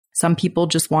Some people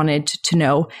just wanted to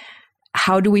know,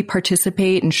 how do we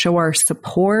participate and show our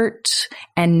support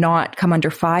and not come under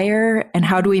fire? And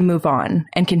how do we move on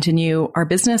and continue our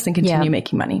business and continue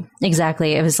making money?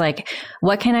 Exactly. It was like,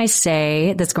 what can I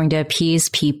say that's going to appease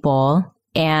people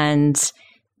and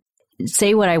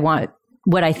say what I want,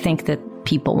 what I think that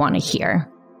people want to hear?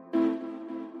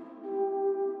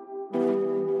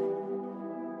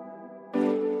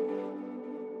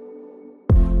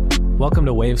 Welcome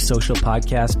to Wave Social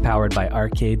Podcast, powered by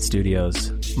Arcade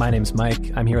Studios. My name's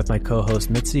Mike. I'm here with my co-host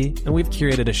Mitzi, and we've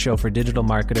curated a show for digital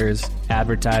marketers,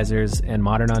 advertisers, and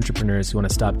modern entrepreneurs who want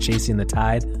to stop chasing the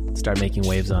tide and start making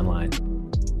waves online.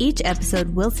 Each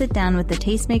episode, we'll sit down with the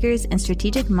tastemakers and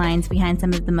strategic minds behind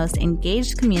some of the most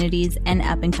engaged communities and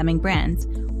up-and-coming brands.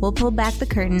 We'll pull back the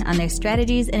curtain on their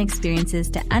strategies and experiences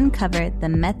to uncover the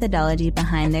methodology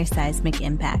behind their seismic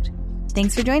impact.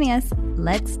 Thanks for joining us.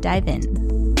 Let's dive in.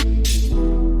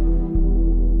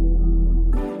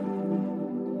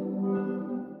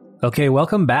 Okay,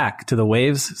 welcome back to the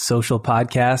Waves Social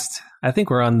Podcast. I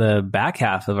think we're on the back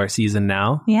half of our season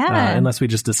now. Yeah. Unless we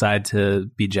just decide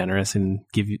to be generous and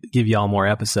give y'all more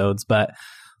episodes. But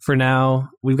for now,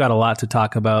 we've got a lot to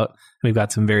talk about. We've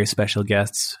got some very special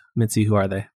guests. Mitzi, who are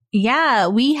they? Yeah,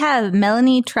 we have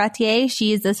Melanie Trottier.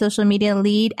 She is the social media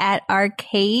lead at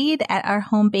Arcade at our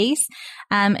home base.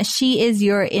 She is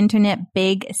your internet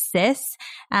big sis.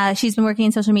 She's been working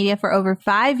in social media for over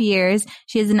 5 years.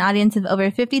 She has an audience of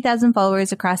over 50,000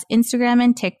 followers across Instagram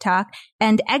and TikTok,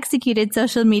 and executed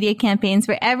social media campaigns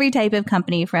for every type of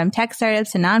company, from tech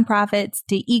startups to nonprofits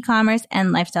to e-commerce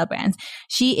and lifestyle brands.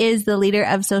 She is the leader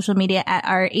of social media at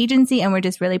our agency, and we're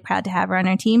just really proud to have her on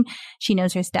our team. She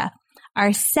knows her stuff.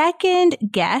 Our second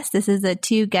guest, this is a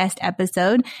 2-guest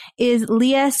episode, is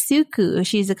Leah Suku.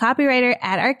 She's a copywriter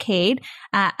at Arcade.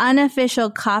 Unofficial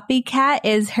copycat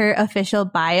is her official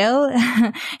bio.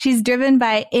 She's driven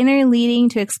by inner leading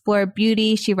to explore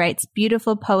beauty. She writes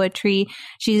beautiful poetry.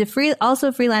 She's also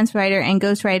a freelance writer and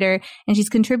ghostwriter, and she's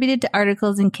contributed to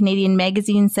articles in Canadian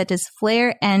magazines such as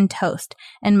Flair and Toast.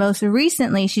 And most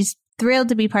recently, she's thrilled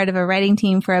to be part of a writing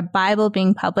team for a Bible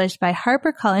being published by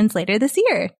HarperCollins later this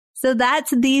year. So that's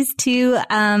these two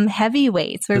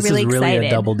heavyweights. We're really excited. This is really a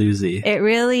double doozy. It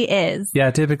really is.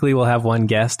 Yeah, typically we'll have one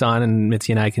guest on and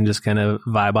Mitzi and I can just kind of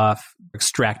vibe off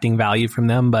extracting value from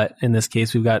them. But in this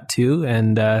case, we've got two,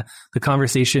 and the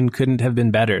conversation couldn't have been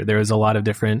better. There was a lot of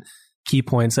different key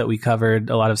points that we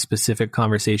covered, a lot of specific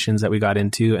conversations that we got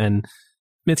into. And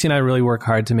Mitzi and I really work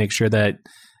hard to make sure that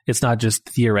it's not just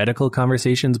theoretical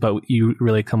conversations, but you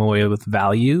really come away with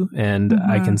value. And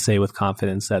I can say with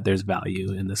confidence that there's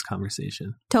value in this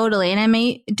conversation. Totally. And I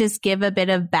may just give a bit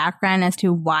of background as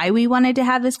to why we wanted to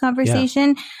have this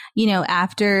conversation. Yeah. You know,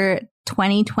 after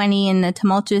 2020 and the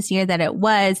tumultuous year that it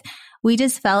was, we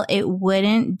just felt it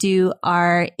wouldn't do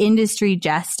our industry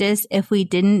justice if we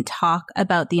didn't talk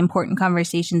about the important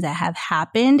conversations that have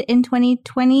happened in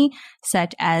 2020,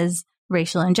 such as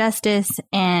racial injustice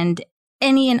and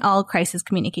any and all crisis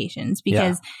communications,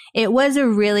 because it was a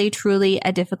really, truly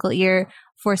a difficult year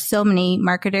for so many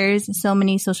marketers, so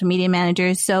many social media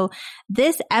managers. So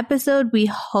this episode, we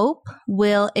hope,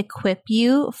 will equip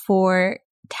you for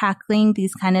tackling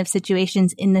these kind of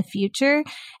situations in the future,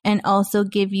 and also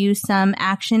give you some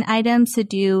action items to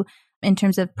do in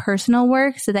terms of personal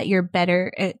work so that you're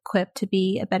better equipped to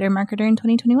be a better marketer in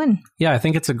 2021. Yeah, I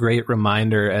think it's a great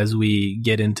reminder as we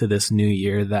get into this new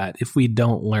year that if we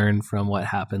don't learn from what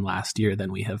happened last year,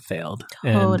 then we have failed.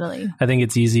 Totally. And I think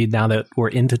it's easy now that we're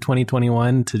into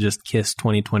 2021 to just kiss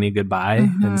 2020 goodbye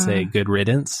and say good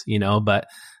riddance, you know, but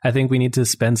I think we need to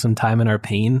spend some time in our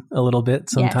pain a little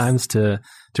bit sometimes to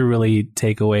really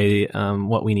take away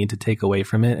what we need to take away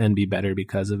from it and be better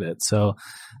because of it. So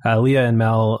Leah and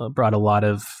Mel brought a lot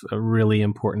of really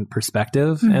important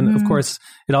perspective. And of course,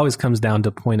 it always comes down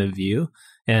to point of view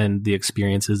and the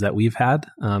experiences that we've had.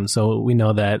 So we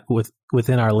know that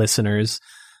within our listeners,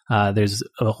 there's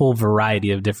a whole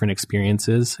variety of different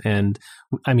experiences. And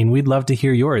I mean, we'd love to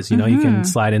hear yours. You know, you can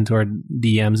slide into our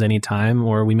DMs anytime,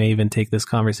 or we may even take this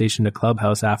conversation to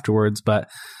Clubhouse afterwards. But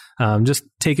just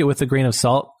take it with a grain of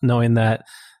salt, knowing that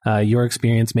your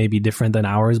experience may be different than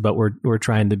ours, but we're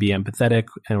trying to be empathetic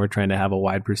and we're trying to have a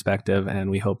wide perspective. And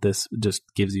we hope this just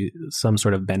gives you some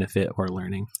sort of benefit or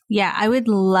learning. Yeah, I would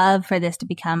love for this to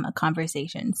become a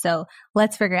conversation. So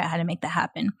let's figure out how to make that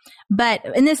happen. But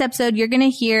in this episode, you're going to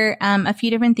hear a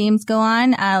few different themes go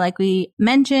on. Like we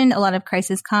mentioned, a lot of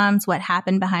crisis comms, what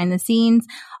happened behind the scenes.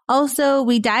 Also,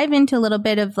 we dive into a little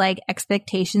bit of like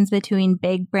expectations between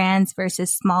big brands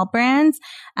versus small brands.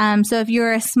 So if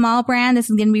you're a small brand, this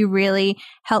is going to be really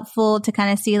helpful to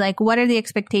kind of see like what are the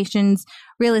expectations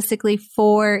realistically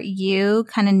for you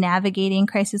kind of navigating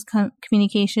crisis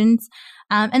communications.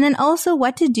 And then also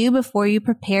what to do before you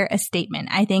prepare a statement.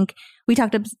 I think we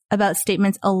talked about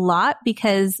statements a lot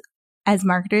because as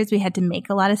marketers, we had to make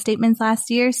a lot of statements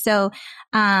last year. So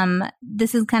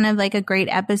this is kind of like a great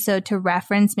episode to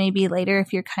reference maybe later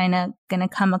if you're kind of going to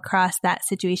come across that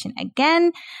situation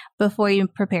again before you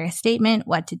prepare a statement,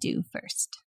 what to do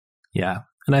first. Yeah.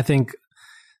 And I think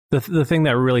the thing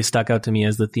that really stuck out to me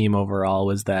as the theme overall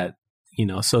was that,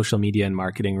 social media and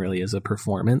marketing really is a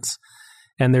performance.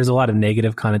 And there's a lot of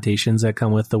negative connotations that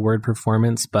come with the word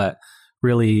performance, but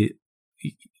really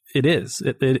it is.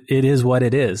 It is what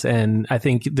it is. And I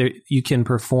think you can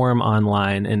perform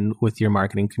online and with your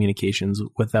marketing communications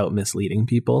without misleading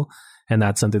people. And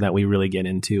that's something that we really get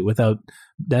into without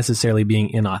necessarily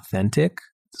being inauthentic,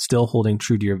 still holding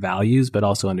true to your values, but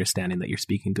also understanding that you're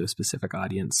speaking to a specific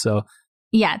audience. So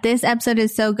yeah, this episode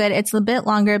is so good. It's a bit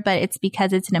longer, but it's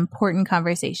because it's an important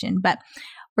conversation. But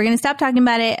we're going to stop talking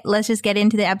about it. Let's just get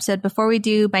into the episode. Before we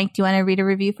do, Mike, do you want to read a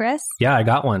review for us? Yeah, I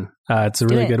got one. It's a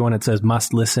really good one. It says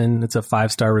must listen. It's a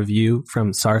 5-star review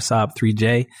from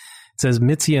Sarsop3J. It says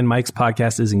Mitzi and Mike's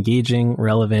podcast is engaging,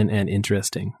 relevant, and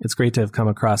interesting. It's great to have come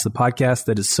across a podcast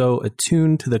that is so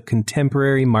attuned to the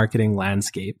contemporary marketing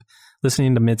landscape.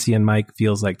 Listening to Mitzi and Mike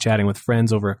feels like chatting with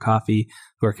friends over a coffee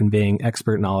who are conveying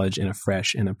expert knowledge in a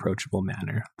fresh and approachable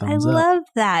manner. Thumbs up. Love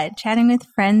that. Chatting with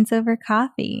friends over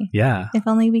coffee. Yeah. If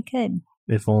only we could.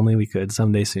 If only we could.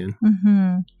 Someday soon.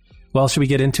 Mm-hmm. Well, should we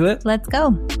get into it? Let's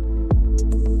go.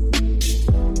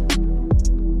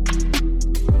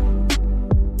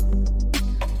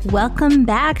 Welcome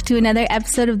back to another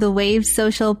episode of the Wave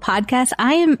Social Podcast.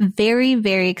 I am very,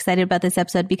 very excited about this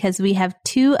episode because we have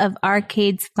two of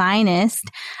Arcade's finest,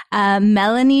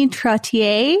 Melanie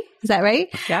Trottier, is that right?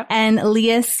 Yep. And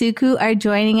Leah Suku are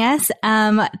joining us.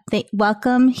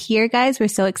 Welcome here, guys. We're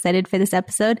so excited for this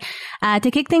episode.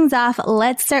 To kick things off,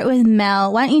 let's start with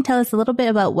Mel. Why don't you tell us a little bit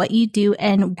about what you do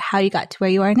and how you got to where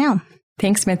you are now?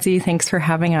 Thanks, Mitzi. Thanks for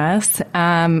having us.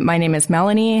 My name is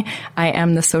Melanie. I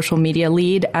am the social media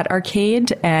lead at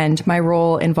Arcade, and my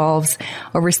role involves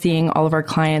overseeing all of our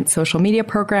clients' social media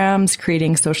programs,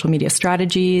 creating social media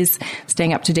strategies,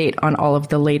 staying up to date on all of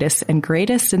the latest and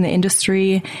greatest in the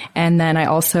industry. And then I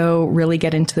also really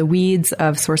get into the weeds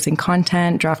of sourcing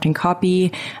content, drafting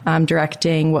copy,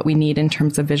 directing what we need in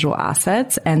terms of visual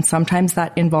assets. And sometimes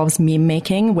that involves meme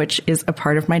making, which is a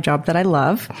part of my job that I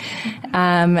love.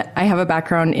 I have a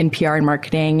background in PR and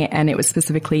marketing, and it was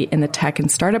specifically in the tech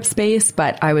and startup space,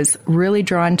 but I was really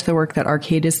drawn to the work that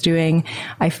Arcade is doing.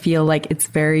 I feel like it's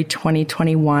very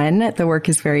 2021. The work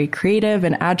is very creative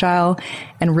and agile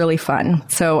and really fun.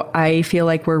 So I feel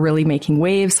like we're really making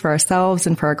waves for ourselves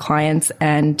and for our clients,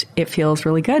 and it feels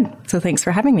really good. So thanks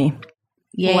for having me.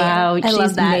 Yeah, wow, I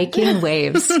love she's that. making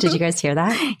waves. Did you guys hear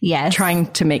that? Yes.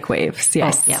 Trying to make waves.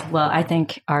 Yes. Yeah. Well, I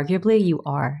think arguably you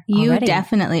are. You already.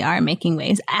 definitely are making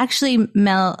waves. Actually,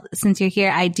 Mel, since you're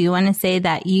here, I do want to say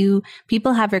that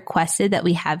people have requested that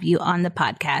we have you on the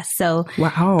podcast. So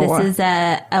wow. This is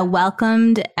a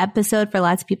welcomed episode for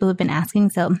lots of people who've been asking.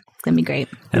 So it's going to be great.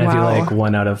 And Wow. I feel like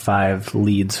 1 out of 5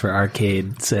 leads for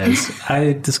Arcade says,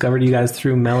 I discovered you guys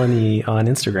through Melanie on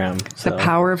Instagram. So. The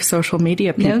power of social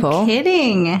media, people. No kidding.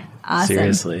 Awesome.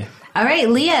 Seriously. All right,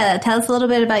 Leah, tell us a little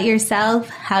bit about yourself,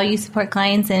 how you support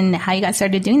clients, and how you got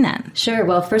started doing that. Sure.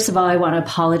 Well, first of all, I want to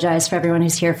apologize for everyone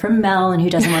who's here from Mel and who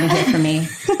doesn't want to hear from me.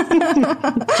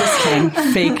 Just kidding.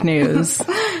 Fake news.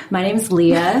 My name is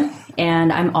Leah,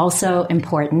 and I'm also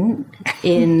important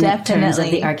in terms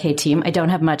of the Arcade team. I don't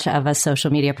have much of a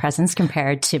social media presence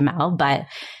compared to Mel, but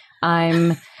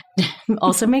I'm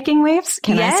also making waves.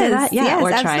 Can I say that? Yeah, yes,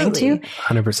 or absolutely. trying to.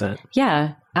 100%.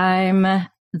 Yeah, I'm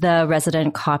the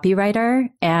resident copywriter,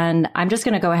 and I'm just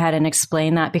going to go ahead and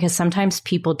explain that because sometimes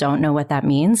people don't know what that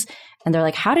means. And they're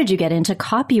like, how did you get into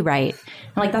copyright?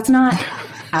 I'm like, that's not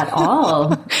at all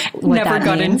what Never that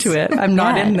got means. into it. I'm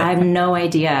not in there. I have no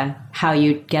idea how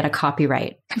you get a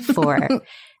copyright for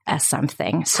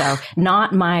something. So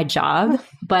not my job,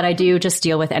 but I do just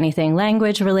deal with anything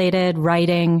language related,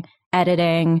 writing,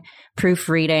 editing,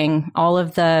 proofreading, all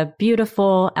of the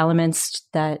beautiful elements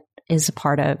that is a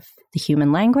part of the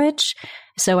human language.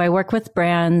 So I work with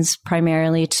brands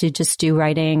primarily to just do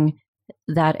writing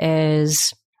that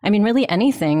is, really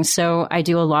anything. So I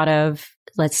do a lot of,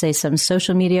 let's say, some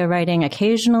social media writing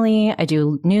occasionally. I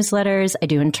do newsletters. I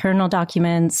do internal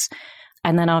documents.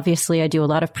 And then obviously I do a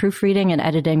lot of proofreading and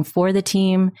editing for the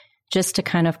team just to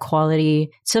kind of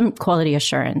some quality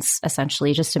assurance,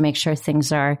 essentially, just to make sure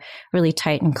things are really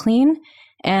tight and clean.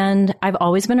 And I've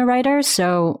always been a writer.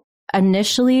 So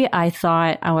initially I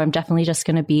thought, I'm definitely just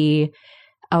going to be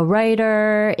a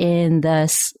writer in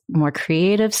this more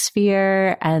creative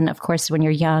sphere. And of course, when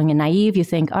you're young and naive, you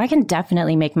think, I can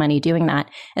definitely make money doing that.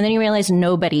 And then you realize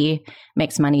nobody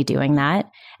makes money doing that.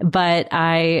 But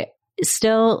I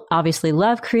still obviously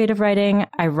love creative writing.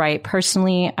 I write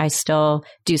personally. I still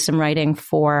do some writing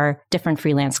for different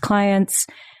freelance clients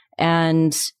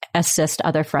and assist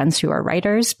other friends who are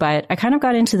writers. But I kind of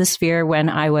got into the sphere when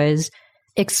I was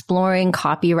exploring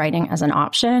copywriting as an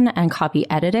option and copy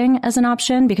editing as an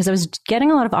option, because I was getting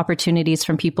a lot of opportunities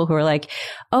from people who were like,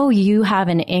 oh, you have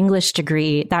an English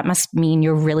degree. That must mean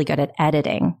you're really good at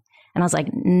editing. And I was like,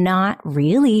 not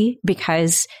really,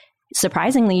 because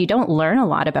surprisingly, you don't learn a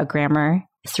lot about grammar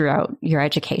throughout your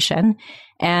education.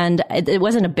 And it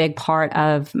wasn't a big part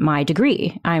of my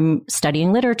degree. I'm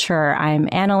studying literature. I'm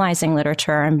analyzing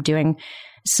literature. I'm doing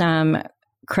some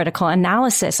critical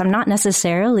analysis. I'm not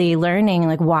necessarily learning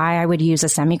like why I would use a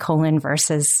semicolon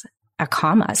versus a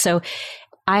comma. So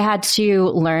I had to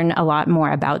learn a lot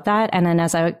more about that. And then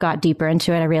as I got deeper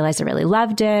into it, I realized I really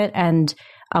loved it. And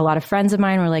a lot of friends of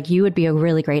mine were like, you would be a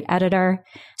really great editor.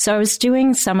 So I was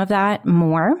doing some of that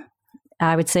more,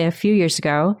 I would say a few years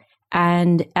ago.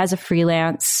 And as a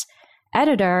freelance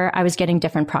editor, I was getting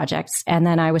different projects. And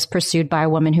then I was pursued by a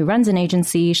woman who runs an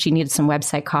agency. She needed some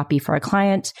website copy for a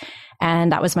client.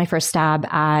 And that was my first stab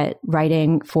at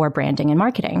writing for branding and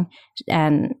marketing.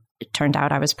 And it turned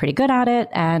out I was pretty good at it.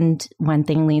 And one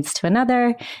thing leads to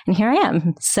another. And here I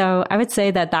am. So I would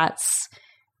say that that's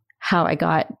how I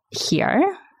got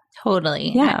here.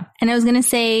 Totally. Yeah. And I was going to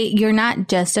say, you're not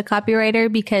just a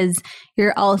copywriter because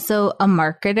you're also a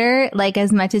marketer. Like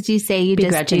as much as you say you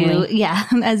just do,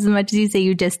 as much as you say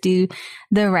you just do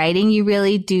the writing, you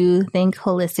really do think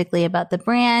holistically about the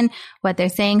brand, what they're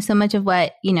saying. So much of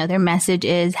what, their message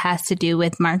has to do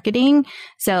with marketing.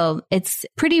 So it's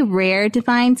pretty rare to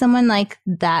find someone like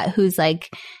that who's like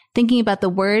thinking about the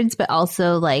words, but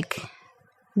also like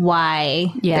why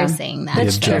they're saying that.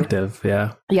 That's objective. True.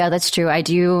 Yeah. Yeah, that's true. I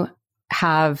do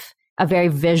have a very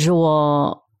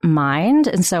visual mind.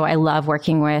 And so I love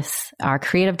working with our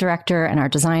creative director and our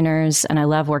designers. And I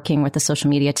love working with the social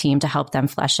media team to help them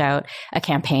flesh out a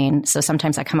campaign. So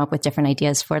sometimes I come up with different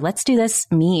ideas for let's do this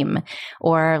meme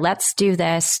or let's do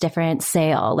this different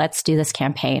sale. Let's do this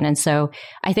campaign. And so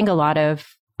I think a lot of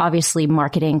obviously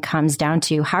marketing comes down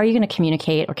to how are you going to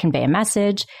communicate or convey a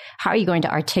message? How are you going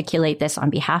to articulate this on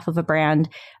behalf of a brand?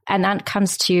 And that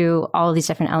comes to all of these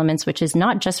different elements, which is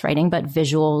not just writing, but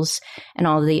visuals and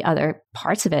all the other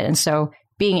parts of it. And so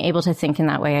being able to think in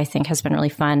that way, I think has been really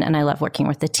fun. And I love working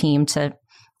with the team to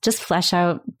just flesh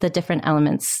out the different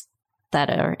elements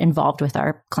that are involved with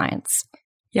our clients.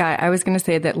 Yeah, I was going to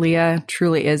say that Leah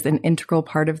truly is an integral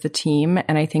part of the team.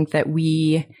 And I think that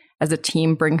we as a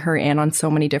team bring her in on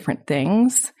so many different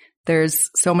things.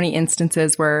 There's so many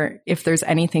instances where if there's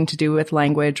anything to do with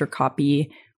language or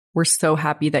copy, we're so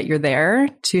happy that you're there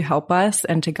to help us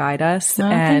and to guide us. Oh,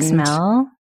 thanks, Mel.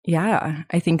 Yeah,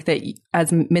 I think that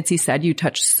as Mitzi said, you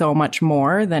touch so much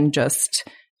more than just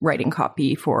writing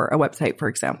copy for a website, for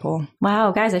example.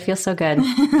 Wow, guys, I feel so good.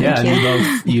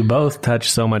 Yeah, you both touch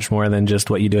so much more than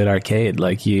just what you do at Arcade.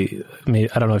 Like I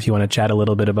don't know if you want to chat a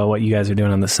little bit about what you guys are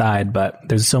doing on the side, but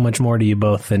there's so much more to you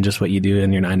both than just what you do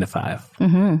in your 9 to 5.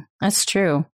 Mm-hmm. That's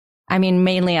true. I mean,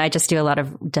 mainly I just do a lot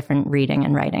of different reading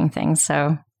and writing things.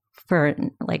 So for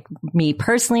like me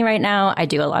personally right now, I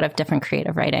do a lot of different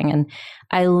creative writing, and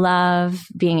I love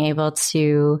being able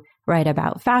to write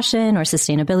about fashion or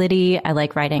sustainability. I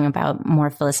like writing about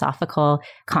more philosophical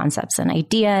concepts and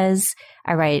ideas.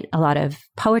 I write a lot of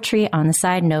poetry on the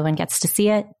side. No one gets to see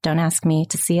it. Don't ask me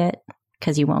to see it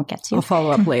because you won't get to. I'll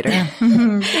follow up later.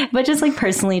 But just like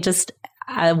personally, just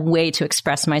a way to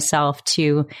express myself,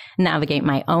 to navigate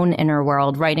my own inner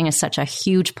world. Writing is such a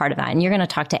huge part of that. And you're going to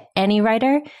talk to any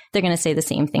writer, they're going to say the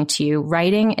same thing to you.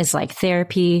 Writing is like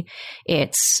therapy.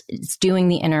 It's doing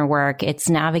the inner work. It's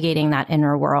navigating that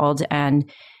inner world. And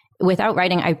without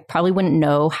writing, I probably wouldn't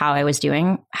know how I was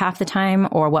doing half the time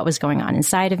or what was going on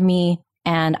inside of me.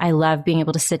 And I love being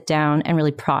able to sit down and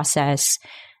really process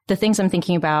the things I'm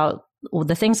thinking about,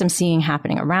 the things I'm seeing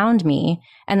happening around me,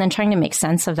 and then trying to make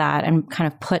sense of that and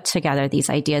kind of put together these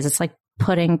ideas. It's like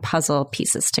putting puzzle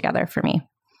pieces together for me.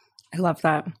 I love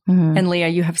that. Mm-hmm. And Leah,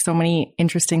 you have so many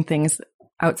interesting things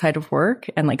outside of work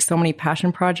and like so many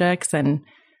passion projects. And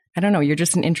I don't know, you're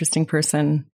just an interesting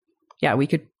person. Yeah, we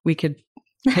could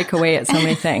pick away at so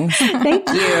many things. Thank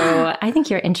you. I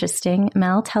think you're interesting.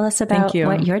 Mel, tell us about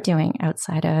what you're doing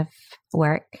outside of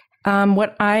work.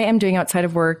 What I am doing outside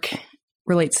of work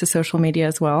relates to social media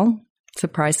as well.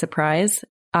 Surprise, surprise.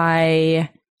 I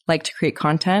like to create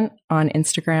content on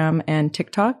Instagram and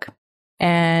TikTok.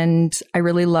 And I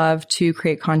really love to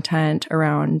create content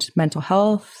around mental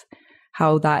health,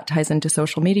 how that ties into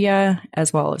social media,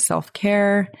 as well as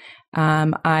self-care.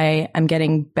 I am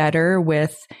getting better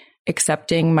with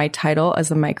accepting my title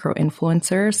as a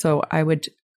micro-influencer. So I would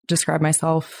describe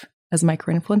myself as a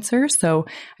micro-influencer. So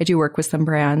I do work with some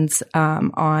brands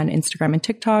on Instagram and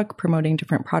TikTok, promoting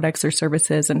different products or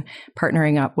services and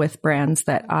partnering up with brands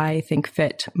that I think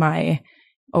fit my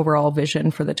overall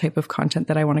vision for the type of content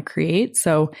that I want to create.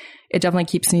 So it definitely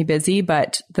keeps me busy,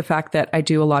 but the fact that I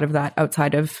do a lot of that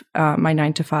outside of my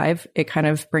 9 to 5, it kind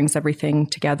of brings everything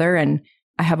together, and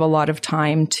I have a lot of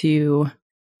time to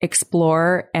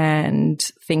explore and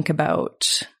think about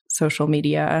social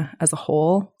media as a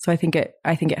whole. So I think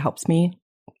it helps me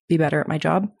be better at my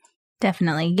job.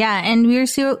 Definitely. Yeah. And we're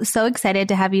so excited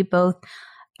to have you both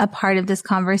a part of this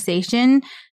conversation.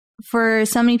 For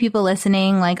so many people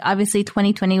listening, like obviously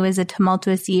 2020 was a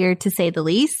tumultuous year to say the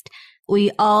least.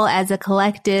 We all as a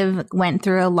collective went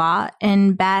through a lot.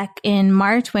 And back in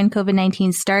March when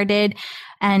COVID-19 started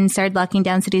and started locking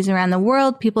down cities around the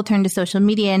world, people turned to social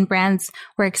media and brands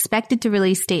were expected to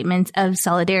release statements of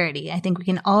solidarity. I think we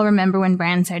can all remember when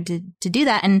brands started to do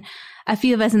that. And a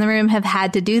few of us in the room have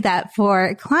had to do that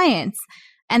for clients.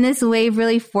 And this wave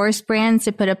really forced brands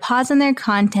to put a pause on their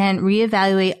content,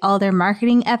 reevaluate all their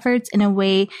marketing efforts in a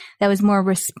way that was more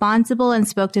responsible and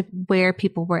spoke to where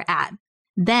people were at.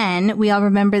 Then we all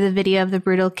remember the video of the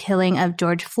brutal killing of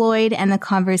George Floyd and the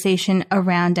conversation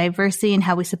around diversity and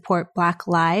how we support Black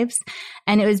lives.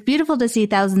 And it was beautiful to see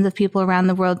thousands of people around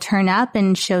the world turn up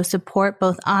and show support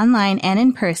both online and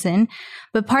in person.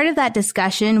 But part of that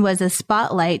discussion was a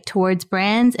spotlight towards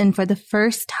brands. And for the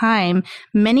first time,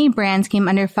 many brands came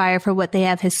under fire for what they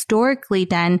have historically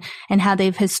done and how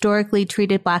they've historically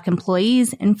treated Black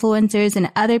employees, influencers,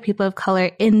 and other people of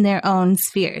color in their own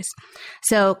spheres.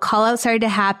 So call-outs started to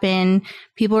happen.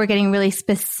 People were getting really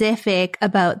specific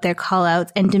about their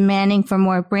call-outs and demanding for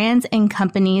more brands and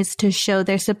companies to show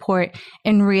their support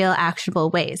in real, actionable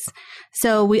ways.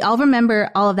 So we all remember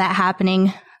all of that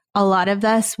happening. A lot of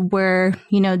us were,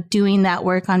 doing that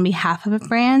work on behalf of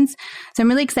brands. So I'm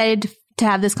really excited to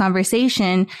have this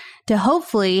conversation to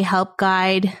hopefully help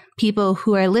guide people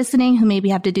who are listening, who maybe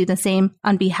have to do the same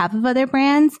on behalf of other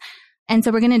brands. And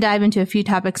so we're going to dive into a few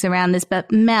topics around this.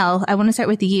 But Mel, I want to start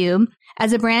with you.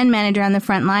 As a brand manager on the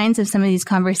front lines of some of these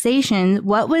conversations,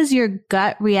 what was your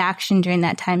gut reaction during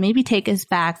that time? Maybe take us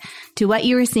back to what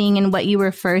you were seeing and what you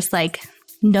were first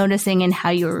noticing and how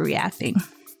you were reacting.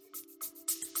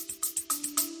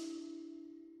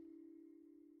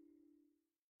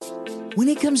 When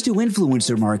it comes to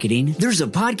influencer marketing, there's a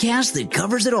podcast that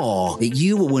covers it all that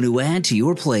you will want to add to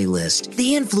your playlist.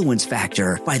 The Influence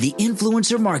Factor by the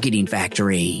Influencer Marketing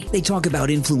Factory. They talk about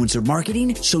influencer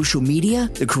marketing, social media,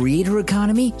 the creator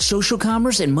economy, social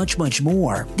commerce, and much, much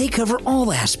more. They cover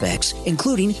all aspects,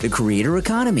 including the creator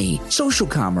economy, social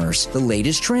commerce, the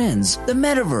latest trends, the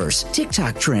metaverse,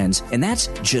 TikTok trends, and that's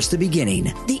just the beginning.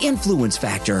 The Influence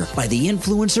Factor by the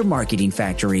Influencer Marketing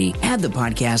Factory. Add the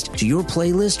podcast to your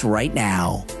playlist right now.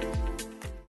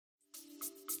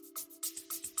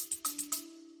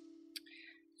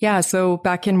 Yeah, so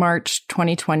back in March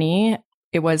 2020,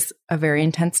 it was a very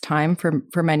intense time for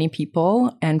many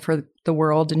people and for the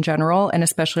world in general, and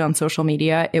especially on social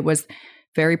media. It was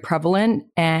very prevalent,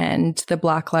 and the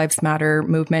Black Lives Matter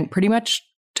movement pretty much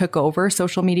took over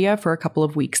social media for a couple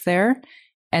of weeks there.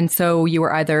 And so you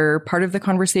were either part of the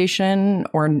conversation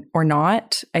or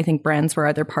not. I think brands were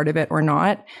either part of it or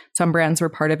not. Some brands were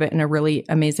part of it in a really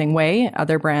amazing way.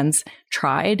 Other brands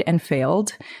tried and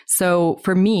failed. So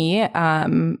for me,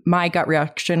 my gut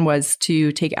reaction was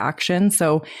to take action.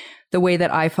 So the way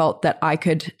that I felt that I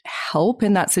could help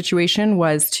in that situation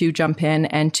was to jump in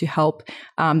and to help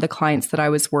the clients that I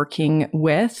was working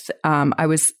with. I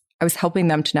was helping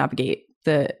them to navigate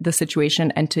the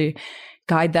situation and to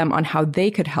guide them on how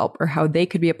they could help or how they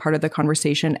could be a part of the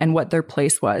conversation and what their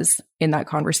place was in that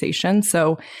conversation.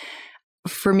 So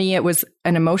for me, it was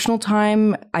an emotional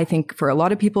time. I think for a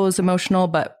lot of people it was emotional,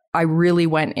 but I really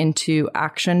went into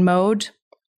action mode.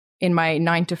 In my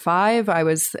 9 to 5, I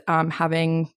was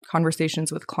having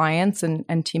conversations with clients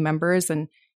and team members. And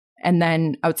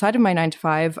then outside of my 9 to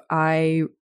 5, on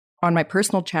my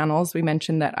personal channels, we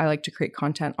mentioned that I like to create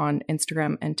content on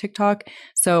Instagram and TikTok.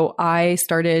 So I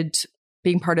started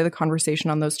being part of the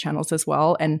conversation on those channels as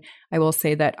well. And I will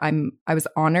say that I was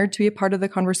honored to be a part of the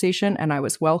conversation and I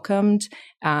was welcomed.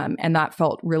 And that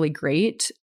felt really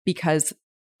great because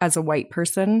as a white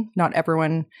person, not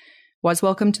everyone was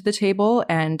welcome to the table.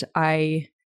 And I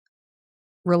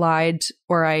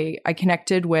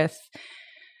connected with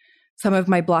some of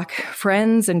my Black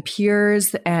friends and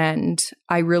peers, and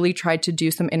I really tried to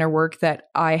do some inner work that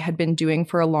I had been doing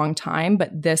for a long time, but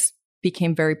this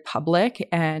became very public.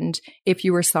 And if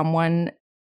you were someone,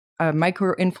 a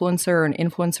micro influencer or an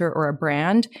influencer or a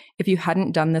brand, if you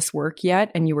hadn't done this work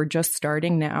yet and you were just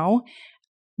starting now,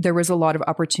 there was a lot of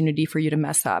opportunity for you to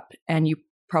mess up, and you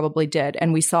probably did.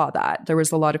 And we saw that. There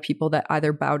was a lot of people that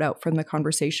either bowed out from the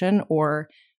conversation or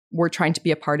were trying to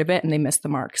be a part of it and they missed the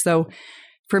mark. So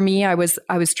for me, I was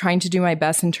trying to do my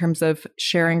best in terms of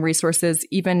sharing resources,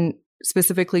 even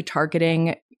specifically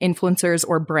targeting influencers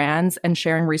or brands and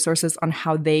sharing resources on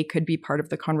how they could be part of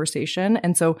the conversation.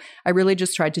 And so I really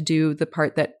just tried to do the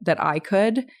part that I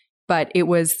could, but it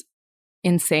was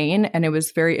insane and it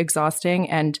was very exhausting,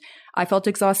 and I felt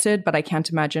exhausted, but I can't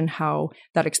imagine how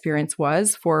that experience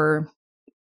was for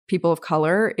people of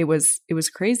color. It was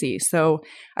crazy. So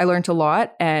I learned a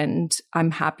lot, and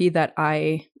I'm happy that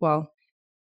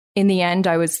in the end,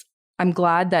 I'm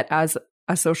glad that as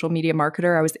a social media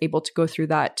marketer, I was able to go through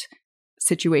that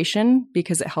situation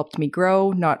because it helped me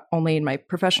grow, not only in my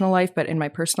professional life, but in my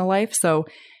personal life. So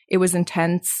it was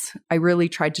intense. I really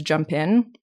tried to jump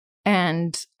in.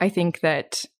 And I think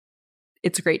that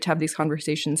it's great to have these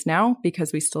conversations now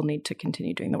because we still need to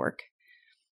continue doing the work.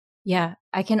 Yeah,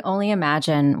 I can only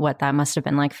imagine what that must have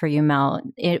been like for you, Mel.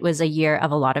 It was a year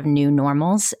of a lot of new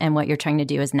normals, and what you're trying to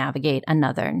do is navigate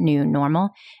another new normal.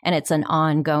 And it's an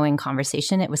ongoing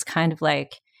conversation. It was kind of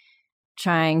like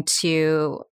trying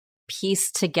to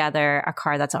piece together a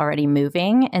car that's already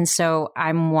moving. And so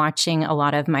I'm watching a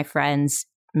lot of my friends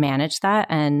manage that.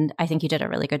 And I think you did a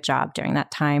really good job during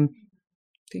that time.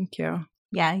 Thank you.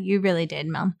 Yeah, you really did,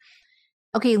 Mel.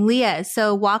 Okay, Leah,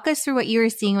 so walk us through what you were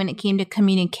seeing when it came to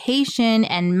communication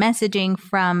and messaging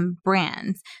from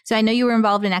brands. So I know you were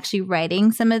involved in actually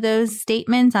writing some of those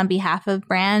statements on behalf of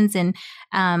brands. And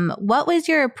what was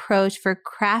your approach for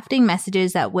crafting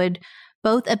messages that would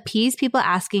both appease people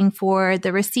asking for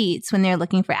the receipts when they're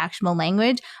looking for actionable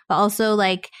language, but also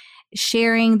like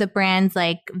sharing the brand's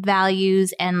like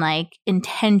values and like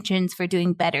intentions for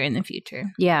doing better in the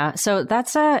future? Yeah, so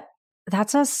that's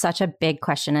such a big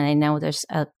question. And I know there's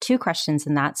two questions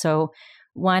in that. So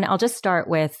one, I'll just start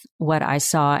with what I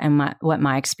saw and what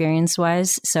my experience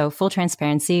was. So full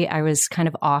transparency, I was kind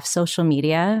of off social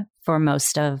media for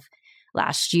most of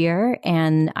last year.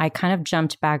 And I kind of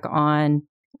jumped back on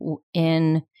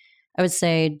in, I would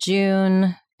say,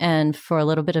 June and for a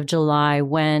little bit of July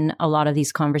when a lot of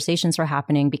these conversations were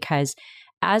happening, because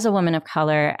as a woman of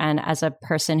color and as a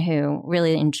person who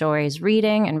really enjoys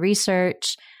reading and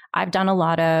research, I've done a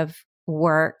lot of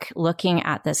work looking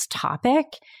at this topic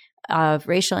of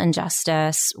racial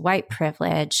injustice, white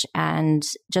privilege, and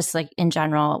just like in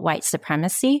general, white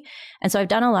supremacy. And so I've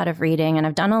done a lot of reading and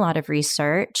I've done a lot of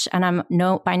research, and I'm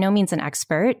by no means an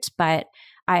expert, but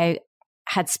I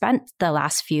had spent the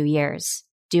last few years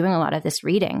doing a lot of this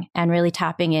reading and really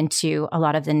tapping into a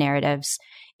lot of the narratives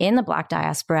in the Black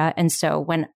diaspora. And so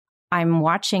when I'm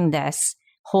watching this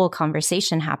whole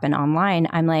conversation happen online,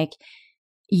 I'm like,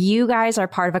 you guys are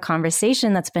part of a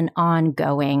conversation that's been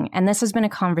ongoing. And this has been a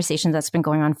conversation that's been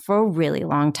going on for a really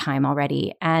long time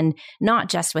already. And not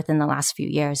just within the last few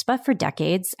years, but for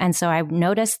decades. And so I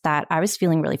noticed that I was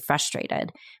feeling really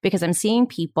frustrated because I'm seeing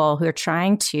people who are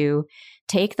trying to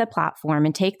take the platform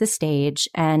and take the stage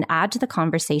and add to the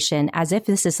conversation as if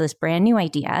this is this brand new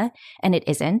idea, and it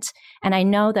isn't. And I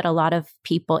know that a lot of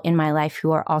people in my life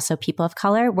who are also people of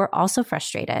color, we're also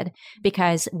frustrated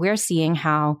because we're seeing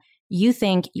how you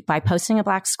think by posting a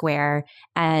black square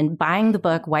and buying the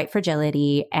book White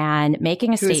Fragility and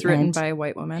making a statement. It was written by a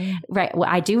white woman. Right. Well,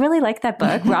 I do really like that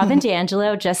book. Robin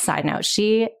DiAngelo, just side note,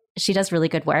 she does really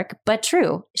good work, but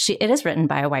true. It is written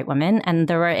by a white woman. And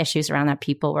there were issues around that.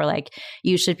 People were like,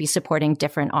 you should be supporting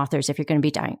different authors. If you're going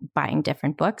to be buying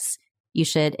different books, you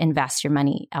should invest your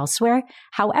money elsewhere.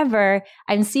 However,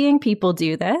 I'm seeing people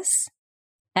do this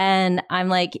and I'm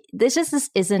like, this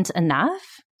isn't enough.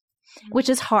 Which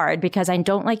is hard because I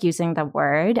don't like using the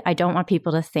word. I don't want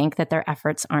people to think that their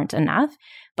efforts aren't enough.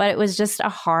 But it was just a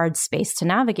hard space to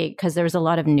navigate because there was a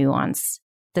lot of nuance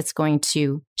that's going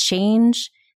to change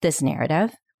this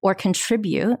narrative or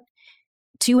contribute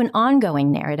to an ongoing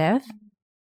narrative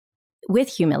with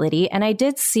humility. And I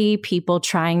did see people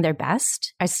trying their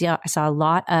best. I saw a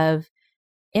lot of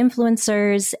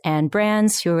influencers and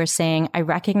brands who were saying, I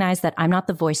recognize that I'm not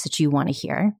the voice that you want to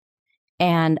hear.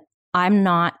 And I'm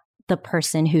not the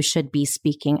person who should be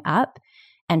speaking up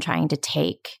and trying to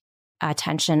take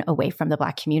attention away from the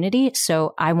Black community.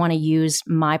 So I want to use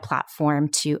my platform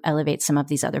to elevate some of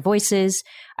these other voices.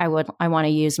 I want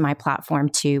to use my platform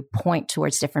to point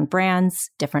towards different brands,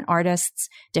 different artists,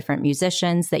 different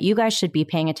musicians that you guys should be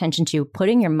paying attention to,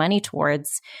 putting your money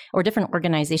towards, or different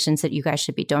organizations that you guys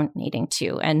should be donating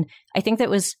to. And I think that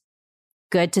was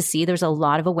good to see. There was a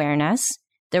lot of awareness.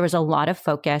 There was a lot of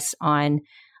focus on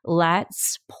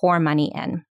let's pour money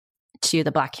in to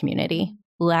the Black community.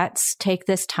 Let's take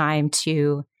this time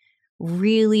to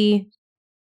really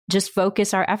just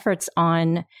focus our efforts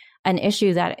on an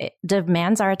issue that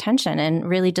demands our attention and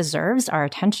really deserves our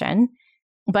attention.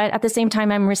 But at the same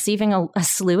time, I'm receiving a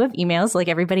slew of emails like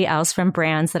everybody else from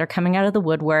brands that are coming out of the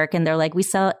woodwork. And they're like, we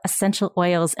sell essential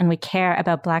oils and we care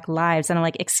about Black lives. And I'm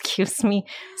like, excuse me,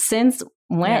 since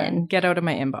when? Yeah, get out of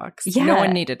my inbox. Yeah. No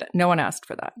one needed it. No one asked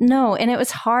for that. No. And it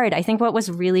was hard. I think what was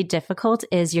really difficult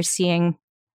is you're seeing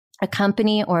a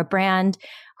company or a brand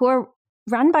who are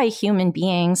run by human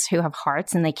beings who have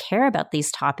hearts and they care about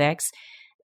these topics.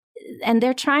 And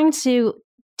they're trying to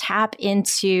tap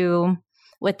into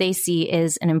what they see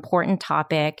is an important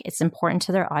topic. It's important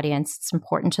to their audience. It's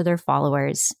important to their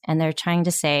followers. And they're trying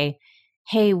to say,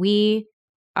 hey, we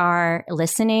are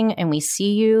listening and we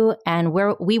see you and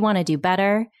we want to do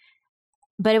better.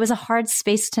 But it was a hard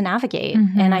space to navigate.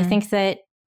 Mm-hmm. And I think that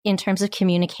in terms of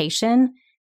communication,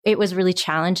 it was really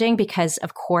challenging because,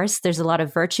 of course, there's a lot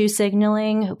of virtue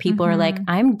signaling. People are like,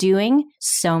 I'm doing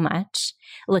so much.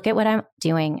 Look at what I'm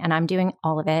doing. And I'm doing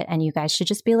all of it. And you guys should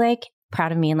just be like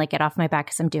proud of me and like get off my back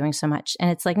because I'm doing so much.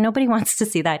 And it's like, nobody wants to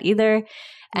see that either.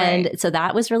 Right. And so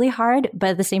that was really hard.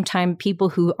 But at the same time, people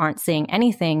who aren't saying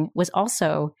anything was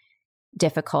also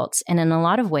difficult. And in a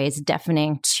lot of ways,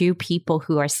 deafening to people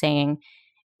who are saying,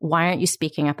 why aren't you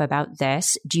speaking up about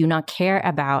this? Do you not care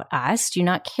about us? Do you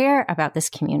not care about this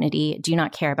community? Do you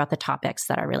not care about the topics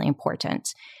that are really important?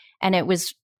 And it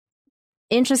was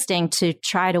interesting to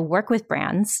try to work with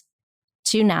brands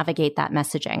to navigate that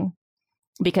messaging.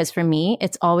 Because for me,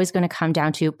 it's always going to come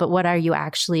down to, but what are you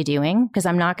actually doing? Because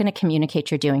I'm not going to communicate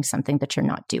you're doing something that you're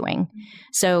not doing.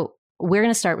 So we're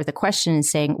going to start with a question and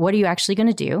saying, what are you actually going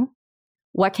to do?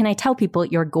 What can I tell people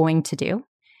you're going to do?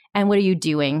 And what are you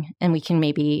doing? And we can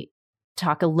maybe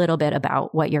talk a little bit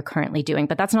about what you're currently doing,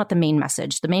 but that's not the main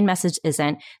message. The main message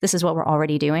isn't, this is what we're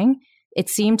already doing. It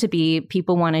seemed to be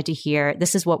people wanted to hear,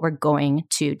 this is what we're going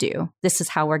to do. This is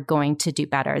how we're going to do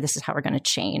better. This is how we're going to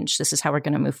change. This is how we're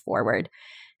going to move forward.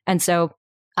 And so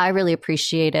I really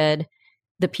appreciated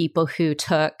the people who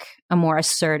took a more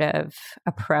assertive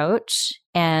approach.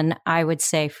 And I would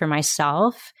say for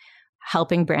myself,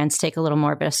 helping brands take a little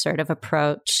more of an assertive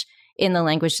approach in the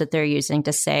language that they're using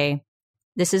to say,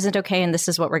 this isn't okay and this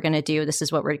is what we're going to do. This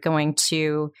is what we're going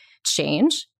to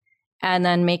change. And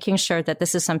then making sure that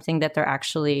this is something that they're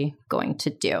actually going to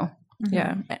do.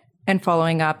 Yeah. And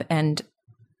following up and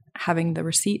having the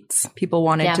receipts. People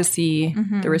wanted to see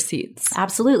the receipts.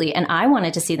 Absolutely. And I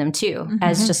wanted to see them too,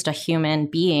 as just a human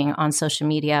being on social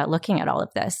media looking at all of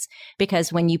this.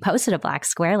 Because when you posted a Black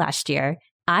Square last year,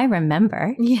 I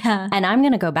remember. Yeah. And I'm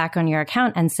going to go back on your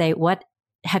account and say, what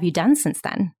have you done since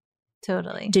then?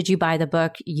 Totally. Did you buy the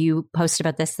book? You posted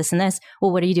about this, this, and this. Well,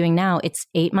 what are you doing now? It's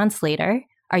 8 months later.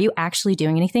 Are you actually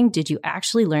doing anything? Did you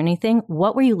actually learn anything?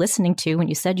 What were you listening to when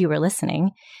you said you were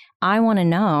listening? I want to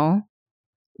know,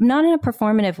 not in a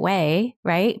performative way,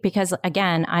 right? Because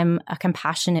again, I'm a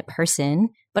compassionate person,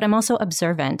 but I'm also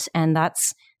observant. And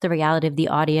that's the reality of the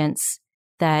audience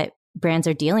that brands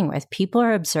are dealing with. People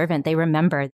are observant. They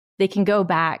remember. They can go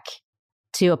back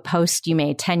to a post you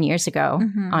made 10 years ago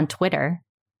on Twitter.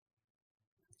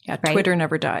 Yeah, right? Twitter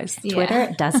never dies.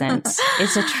 Twitter doesn't.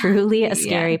 It's truly a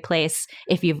scary place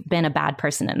if you've been a bad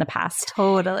person in the past.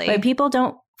 Totally. But people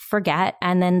don't forget,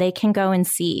 and then they can go and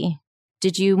see,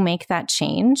 did you make that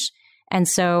change? And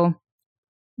so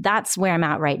that's where I'm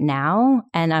at right now.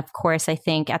 And of course, I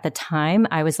think at the time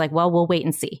I was like, well, we'll wait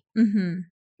and see.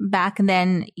 Back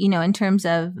then, you know, in terms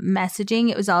of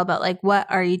messaging, it was all about like, what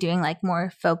are you doing? Like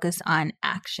more focus on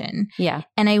action. Yeah.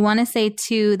 And I want to say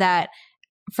too that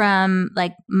from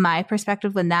like my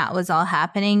perspective, when that was all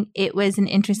happening, it was an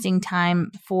interesting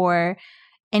time for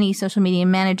any social media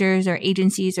managers or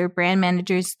agencies or brand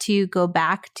managers to go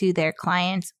back to their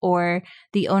clients or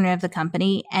the owner of the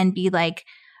company and be like,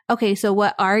 okay, so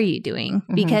what are you doing?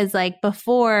 Because like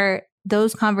before,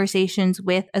 those conversations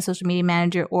with a social media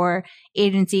manager or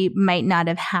agency might not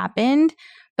have happened,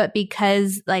 but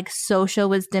because like social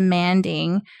was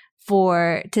demanding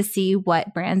to see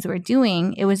what brands were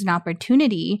doing, it was an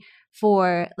opportunity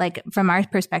for, like, from our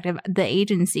perspective, the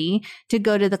agency to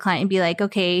go to the client and be like,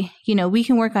 okay, you know, we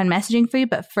can work on messaging for you,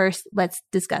 but first let's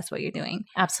discuss what you're doing.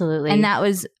 Absolutely. And that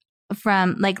was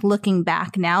from like looking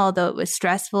back now, although it was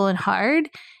stressful and hard,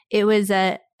 it was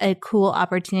a cool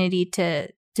opportunity to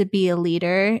be a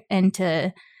leader and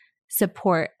to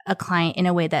support a client in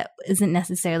a way that isn't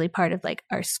necessarily part of like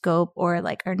our scope or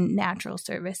like our natural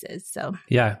services. So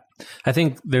yeah, I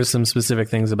think there's some specific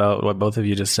things about what both of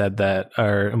you just said that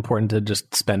are important to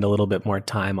just spend a little bit more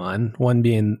time on. One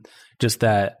being just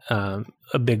that a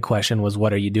big question was,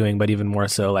 what are you doing? But even more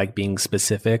so, like being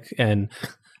specific. And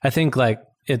I think like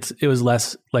it was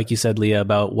less, like you said, Leah,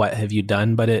 about what have you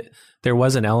done, but there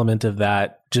was an element of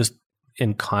that just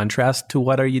in contrast to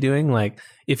what are you doing? Like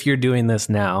if you're doing this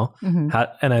now,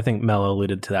 and I think Mel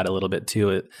alluded to that a little bit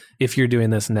too. If you're doing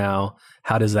this now,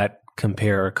 how does that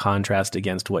compare or contrast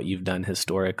against what you've done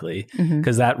historically?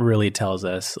 Because that really tells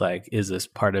us, like, is this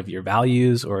part of your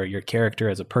values or your character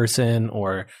as a person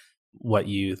or what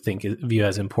you view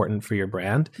as important for your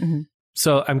brand?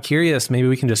 So I'm curious, maybe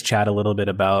we can just chat a little bit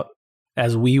about,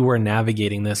 as we were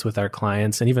navigating this with our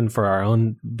clients and even for our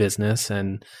own business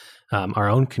and our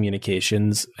own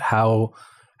communications, how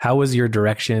was your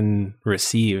direction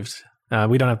received?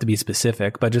 We don't have to be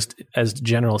specific, but just as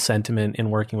general sentiment in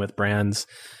working with brands,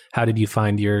 how did you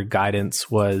find your guidance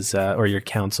was, or your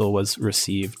counsel was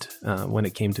received when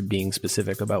it came to being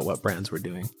specific about what brands were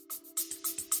doing?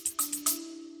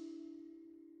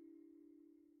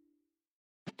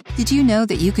 Did you know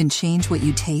that you can change what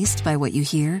you taste by what you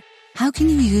hear? How can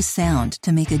you use sound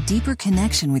to make a deeper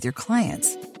connection with your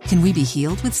clients? Can we be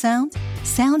healed with sound?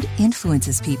 Sound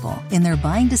influences people in their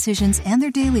buying decisions and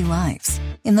their daily lives.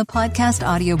 In the podcast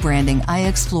Audio Branding, I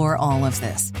explore all of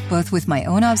this, both with my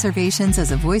own observations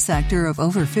as a voice actor of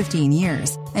over 15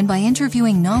 years and by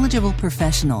interviewing knowledgeable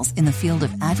professionals in the field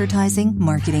of advertising,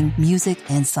 marketing, music,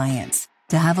 and science.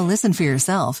 To have a listen for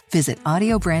yourself, visit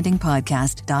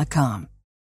audiobrandingpodcast.com.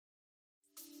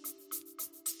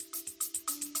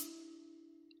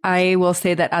 I will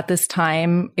say that at this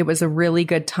time, it was a really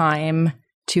good time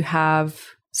to have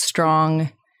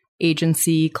strong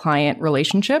agency client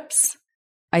relationships.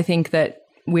 I think that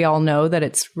we all know that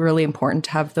it's really important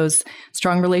to have those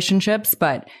strong relationships,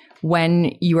 but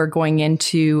when you are going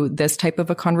into this type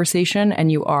of a conversation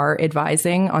and you are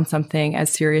advising on something as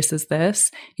serious as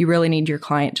this, you really need your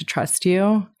client to trust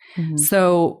you.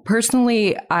 So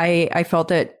personally, I felt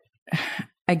that,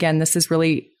 again, this is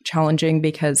really challenging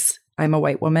because I'm a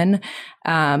white woman.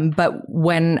 But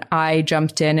when I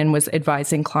jumped in and was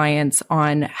advising clients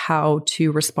on how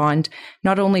to respond,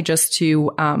 not only just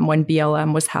to when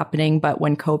BLM was happening, but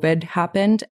when COVID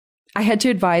happened, I had to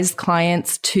advise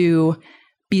clients to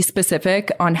be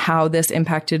specific on how this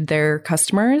impacted their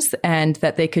customers and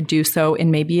that they could do so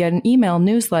in maybe an email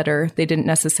newsletter. They didn't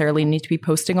necessarily need to be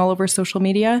posting all over social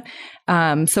media.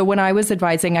 So when I was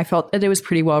advising, I felt that it was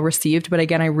pretty well received. But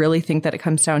again, I really think that it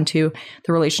comes down to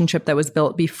the relationship that was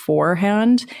built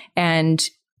beforehand. And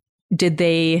did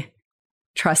they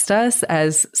trust us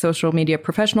as social media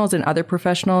professionals and other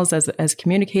professionals, as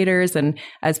communicators and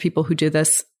as people who do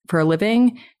this for a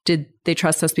living? Did they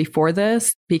trust us before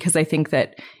this? Because I think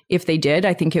that if they did,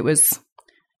 I think it was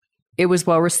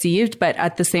well received. But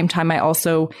at the same time, I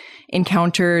also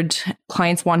encountered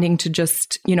clients wanting to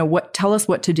just, tell us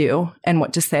what to do and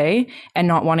what to say and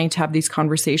not wanting to have these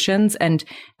conversations. And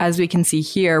as we can see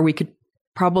here, we could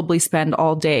probably spend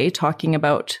all day talking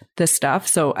about this stuff.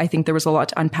 So I think there was a lot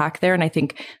to unpack there. And I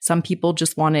think some people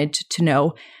just wanted to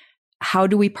know, how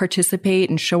do we participate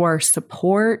and show our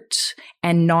support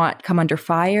and not come under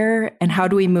fire? And how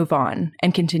do we move on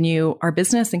and continue our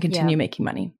business and continue making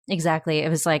money? Exactly. It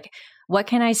was like, what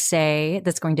can I say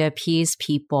that's going to appease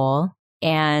people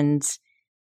and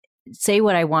say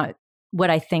what I want,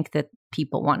 what I think that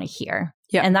people want to hear?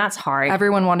 Yeah. And that's hard.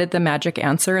 Everyone wanted the magic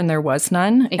answer and there was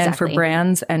none. Exactly. And for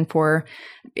brands and for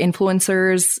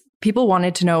influencers, people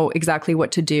wanted to know exactly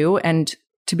what to do. And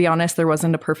to be honest, there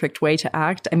wasn't a perfect way to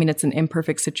act. I mean, it's an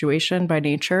imperfect situation by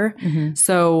nature.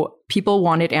 So people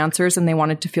wanted answers and they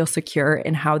wanted to feel secure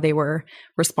in how they were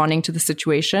responding to the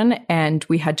situation. And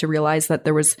we had to realize that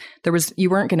there was you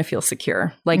weren't going to feel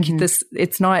secure. Like this,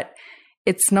 it's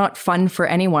not fun for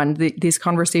anyone. These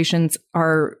conversations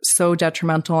are so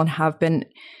detrimental and have been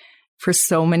for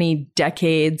so many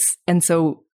decades. And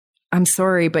so I'm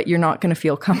sorry, but you're not going to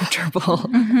feel comfortable.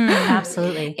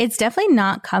 Absolutely. It's definitely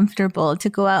not comfortable to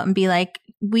go out and be like,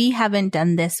 we haven't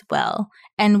done this well.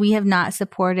 And we have not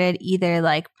supported either,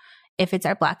 like, if it's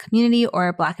our Black community or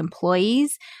our Black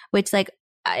employees, which, like,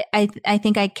 I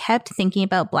think I kept thinking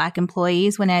about Black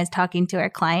employees when I was talking to our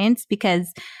clients,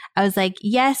 because I was like,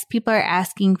 yes, people are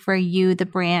asking for you, the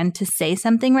brand, to say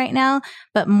something right now.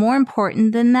 But more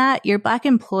important than that, your Black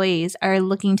employees are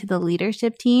looking to the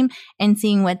leadership team and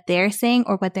seeing what they're saying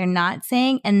or what they're not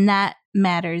saying. And that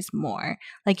matters more.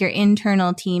 Like your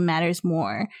internal team matters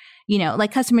more. You know,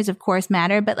 like customers, of course,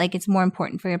 matter, but like it's more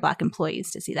important for your Black employees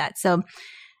to see that. So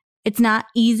it's not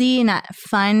easy, not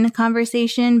fun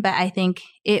conversation, but I think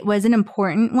it was an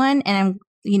important one. And I'm,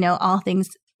 you know, all things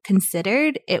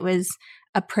considered, it was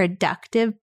a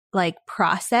productive like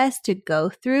process to go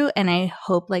through. And I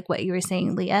hope, like what you were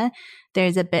saying, Leah,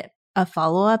 there's a bit of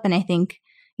follow up. And I think,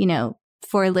 you know,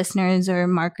 for listeners or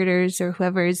marketers or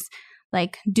whoever's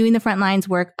like doing the front lines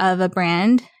work of a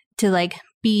brand, to like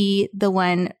be the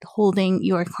one holding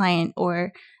your client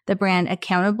or the brand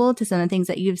accountable to some of the things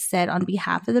that you've said on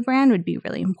behalf of the brand would be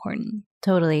really important.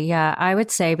 Totally. Yeah. I would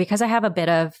say, because I have a bit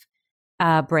of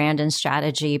brand and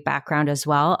strategy background as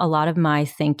well, a lot of my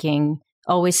thinking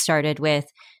always started with,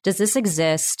 does this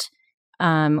exist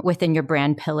within your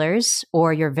brand pillars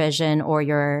or your vision or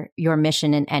your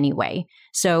mission in any way?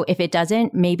 So if it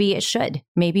doesn't, maybe it should.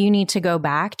 Maybe you need to go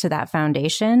back to that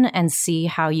foundation and see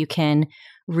how you can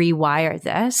rewire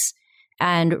this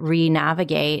and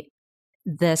re-navigate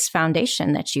this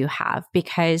foundation that you have.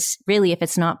 Because really, if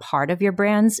it's not part of your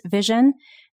brand's vision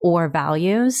or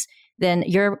values, then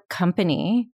your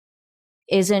company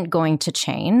isn't going to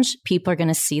change. People are going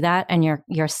to see that. And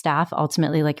your staff,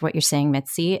 ultimately, like what you're saying,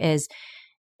 Mitzi, is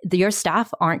your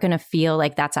staff aren't going to feel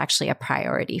like that's actually a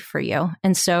priority for you.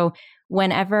 And so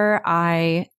whenever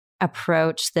I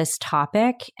approach this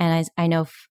topic, and I know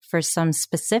for some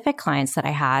specific clients that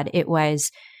I had, it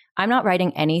was, I'm not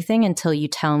writing anything until you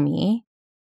tell me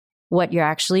what you're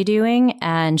actually doing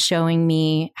and showing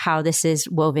me how this is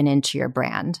woven into your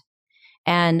brand.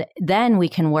 And then we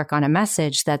can work on a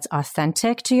message that's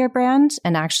authentic to your brand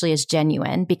and actually is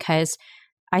genuine, because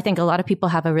I think a lot of people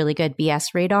have a really good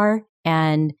BS radar,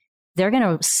 and they're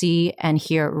going to see and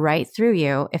hear right through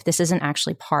you if this isn't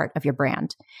actually part of your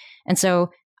brand. And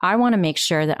so I want to make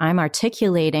sure that I'm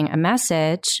articulating a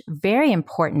message, very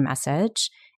important message,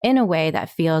 in a way that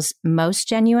feels most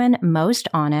genuine, most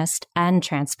honest, and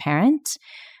transparent,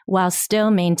 while still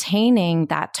maintaining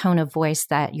that tone of voice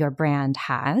that your brand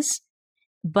has,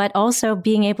 but also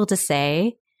being able to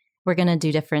say, we're going to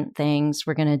do different things.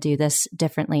 We're going to do this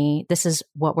differently. This is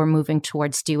what we're moving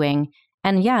towards doing.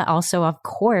 And yeah, also, of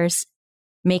course,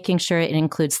 making sure it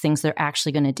includes things they're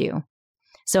actually going to do.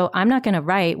 So I'm not going to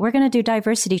write, we're going to do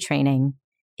diversity training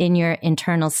in your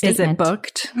internal statement. Is it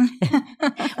booked?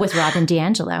 With Robin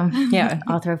DiAngelo, yeah,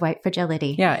 author of White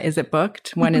Fragility. Yeah. Is it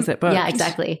booked? When is it booked? Yeah,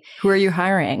 exactly. Who are you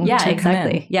hiring? Yeah,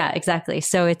 exactly. Yeah, exactly.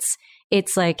 So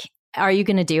it's like, are you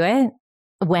going to do it?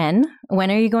 When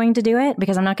are you going to do it?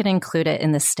 Because I'm not going to include it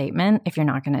in this statement if you're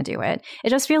not going to do it. It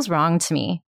just feels wrong to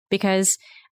me, because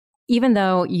even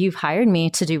though you've hired me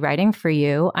to do writing for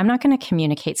you, I'm not going to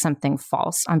communicate something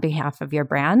false on behalf of your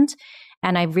brand.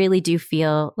 And I really do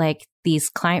feel like these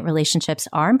client relationships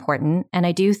are important. And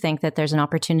I do think that there's an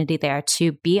opportunity there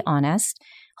to be honest,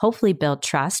 hopefully build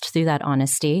trust through that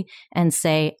honesty, and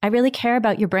say, I really care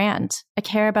about your brand. I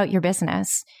care about your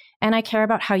business. And I care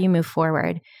about how you move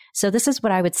forward. So this is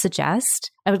what I would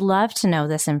suggest. I would love to know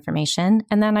this information.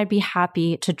 And then I'd be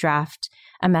happy to draft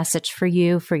a message for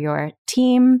you, for your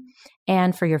team,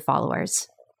 and for your followers.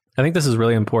 I think this is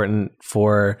really important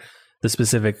for the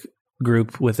specific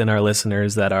group within our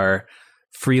listeners that are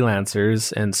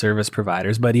freelancers and service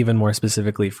providers, but even more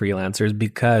specifically freelancers,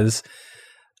 because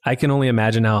I can only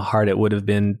imagine how hard it would have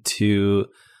been to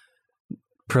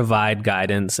provide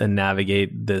guidance and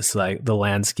navigate this, like the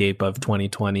landscape of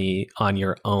 2020 on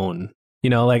your own. You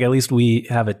know, like at least we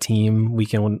have a team. We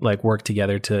can like work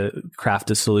together to craft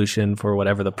a solution for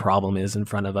whatever the problem is in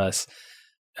front of us.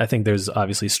 I think there's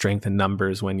obviously strength in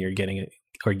numbers when you're getting it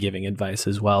or giving advice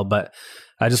as well. But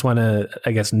I just want to,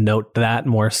 I guess, note that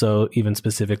more so even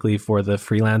specifically for the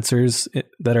freelancers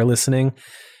that are listening,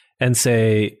 and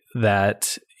say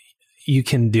that you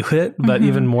can do it. But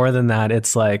even more than that,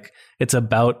 it's like, it's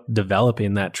about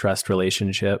developing that trust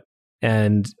relationship.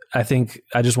 And I think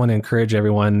I just want to encourage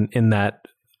everyone in that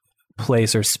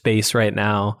place or space right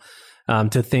now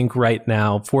to think right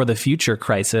now for the future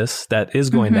crisis that is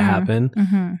going to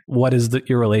happen. What is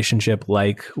your relationship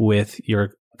like with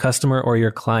your customer or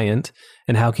your client?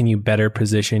 And how can you better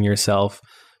position yourself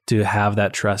to have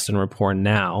that trust and rapport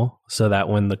now, so that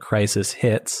when the crisis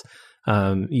hits,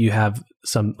 you have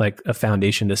some like a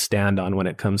foundation to stand on when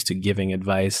it comes to giving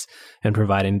advice and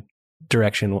providing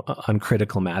direction on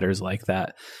critical matters like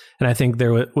that. And I think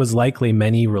there was likely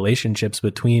many relationships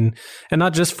between, and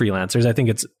not just freelancers, I think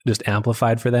it's just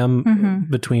amplified for them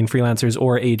between freelancers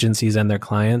or agencies and their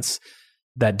clients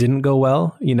that didn't go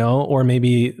well, or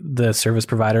maybe the service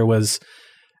provider was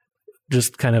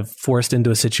just kind of forced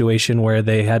into a situation where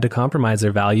they had to compromise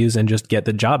their values and just get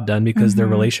the job done because their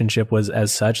relationship was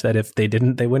as such that if they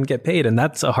didn't, they wouldn't get paid. And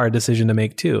that's a hard decision to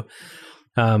make too.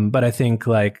 But I think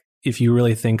if you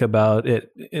really think about it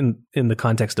in the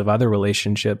context of other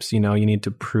relationships, you need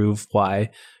to prove why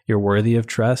you're worthy of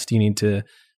trust. You need to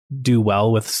do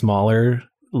well with smaller,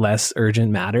 less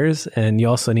urgent matters. And you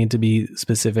also need to be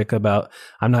specific about,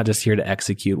 I'm not just here to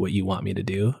execute what you want me to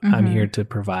do. I'm here to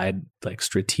provide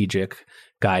strategic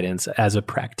guidance as a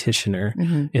practitioner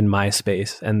in my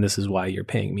space. And this is why you're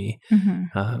paying me.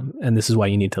 And this is why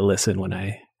you need to listen when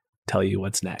I tell you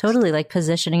what's next. Totally, like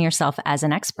positioning yourself as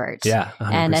an expert. Yeah,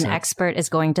 100%. And an expert is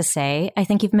going to say, I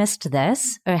think you've missed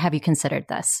this, or have you considered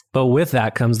this? But with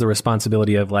that comes the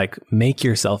responsibility of make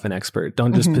yourself an expert.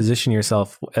 Don't just position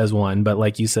yourself as one. But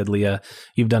like you said, Leah,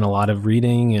 you've done a lot of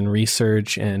reading and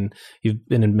research, and you've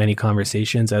been in many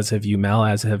conversations, as have you, Mel,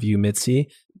 as have you, Mitzi,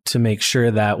 to make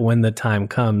sure that when the time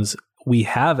comes, we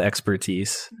have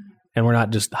expertise. And we're not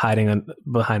just hiding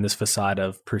behind this facade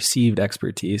of perceived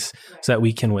expertise, so that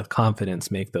we can, with confidence,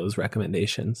 make those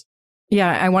recommendations.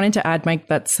 Yeah, I wanted to add, Mike,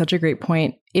 that's such a great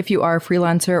point. If you are a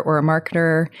freelancer or a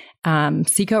marketer,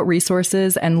 seek out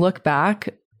resources and look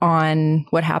back on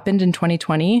what happened in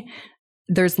 2020.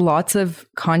 There's lots of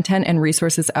content and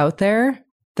resources out there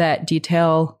that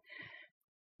detail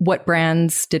what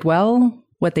brands did well,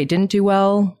 what they didn't do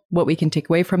well, what we can take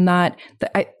away from that.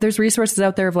 There's resources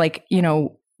out there of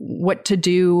what to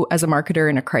do as a marketer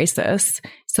in a crisis.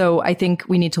 So I think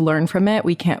we need to learn from it.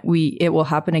 It will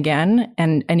happen again.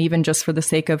 And even just for the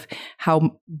sake of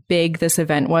how big this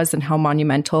event was and how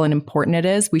monumental and important it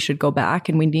is, we should go back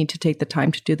and we need to take the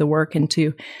time to do the work and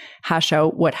to hash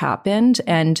out what happened.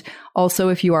 And also,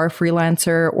 if you are a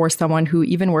freelancer or someone who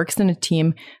even works in a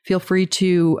team, feel free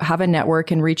to have a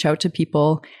network and reach out to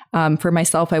people. For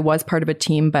myself, I was part of a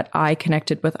team, but I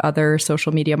connected with other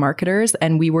social media marketers,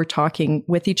 and we were talking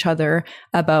with each other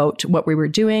about what we were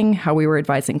doing, how we were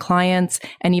advising clients,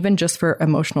 and even just for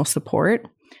emotional support.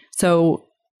 So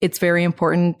it's very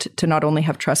important to not only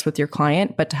have trust with your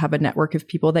client, but to have a network of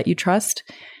people that you trust,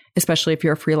 especially if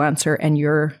you're a freelancer and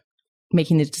you're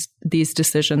making these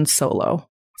decisions solo.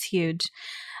 It's huge.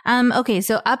 Okay,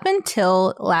 so up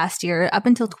until last year, up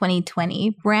until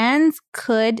 2020, brands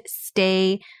could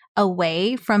stay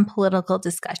away from political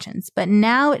discussions. But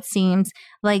now it seems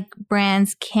like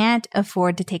brands can't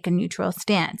afford to take a neutral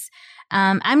stance.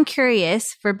 I'm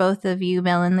curious for both of you,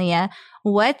 Mel and Leah,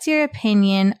 what's your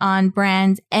opinion on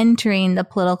brands entering the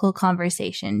political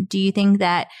conversation? Do you think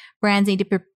that brands need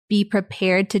to be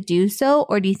prepared to do so,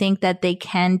 or do you think that they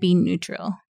can be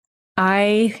neutral?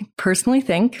 I personally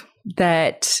think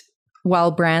that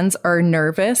while brands are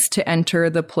nervous to enter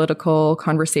the political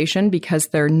conversation because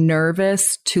they're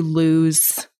nervous to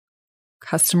lose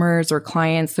customers or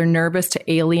clients, they're nervous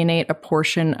to alienate a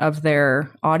portion of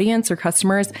their audience or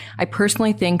customers, I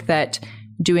personally think that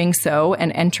doing so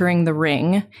and entering the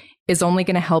ring is only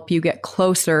going to help you get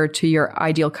closer to your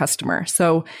ideal customer.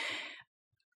 So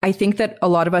I think that a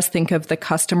lot of us think of the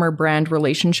customer-brand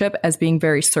relationship as being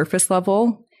very surface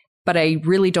level, but I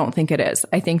really don't think it is.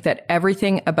 I think that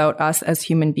everything about us as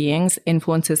human beings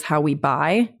influences how we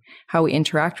buy, how we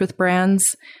interact with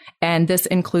brands, and this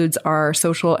includes our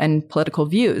social and political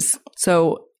views.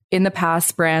 So in the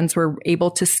past, brands were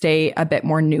able to stay a bit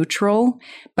more neutral,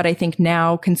 but I think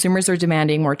now consumers are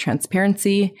demanding more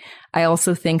transparency. I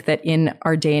also think that in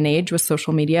our day and age with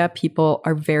social media, people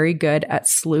are very good at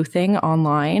sleuthing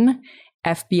online,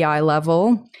 FBI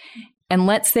level. And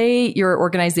let's say your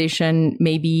organization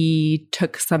maybe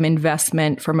took some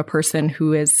investment from a person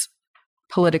who is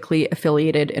politically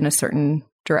affiliated in a certain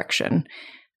direction.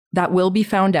 That will be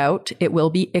found out. It will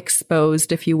be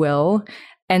exposed, if you will.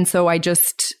 And so I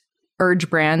just urge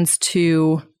brands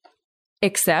to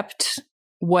accept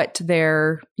what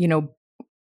their,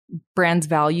 brand's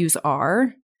values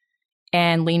are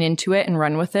and lean into it and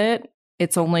run with it.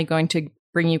 It's only going to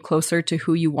bring you closer to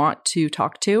who you want to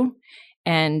talk to.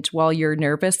 And while you're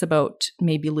nervous about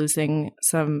maybe losing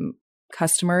some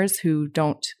customers who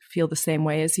don't feel the same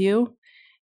way as you,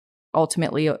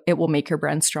 ultimately it will make your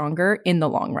brand stronger in the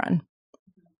long run.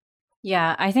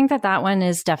 Yeah, I think that one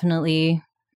is definitely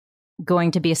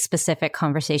going to be a specific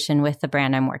conversation with the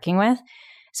brand I'm working with.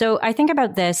 So I think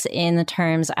about this in the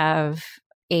terms of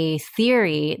a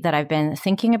theory that I've been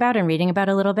thinking about and reading about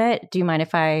a little bit. Do you mind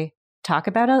if I talk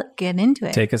about it? Get into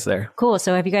it. Take us there. Cool.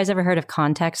 So have you guys ever heard of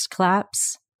context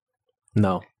collapse?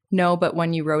 No. No, but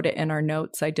when you wrote it in our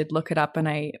notes, I did look it up and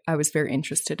I was very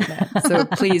interested in it. So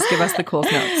please give us the cool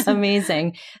notes.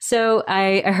 Amazing. So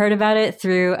I heard about it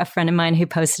through a friend of mine who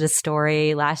posted a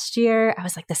story last year. I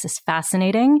was like, this is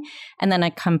fascinating. And then I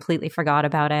completely forgot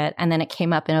about it. And then it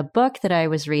came up in a book that I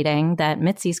was reading that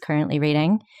Mitzi's currently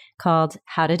reading called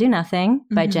How to Do Nothing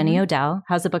by Jenny Odell.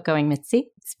 How's the book going, Mitzi?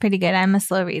 It's pretty good. I'm a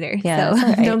slow reader. Yeah, so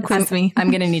right. don't quiz me.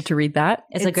 I'm going to need to read that.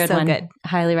 It's a good so one. Good.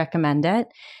 Highly recommend it.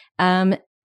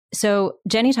 So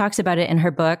Jenny talks about it in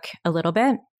her book a little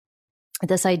bit.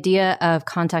 This idea of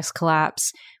context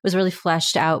collapse was really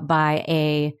fleshed out by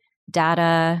a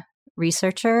data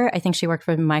researcher. I think she worked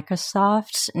for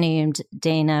Microsoft named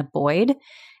Dana Boyd.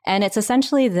 And it's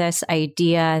essentially this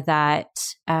idea that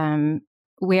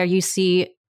where you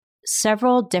see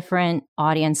several different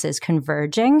audiences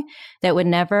converging that would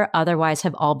never otherwise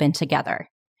have all been together.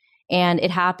 And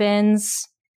it happens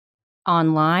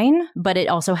online, but it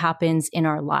also happens in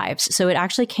our lives. So it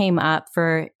actually came up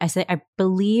I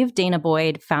believe Dana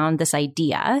Boyd found this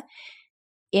idea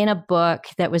in a book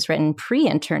that was written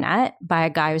pre-internet by a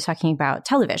guy who was talking about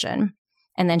television.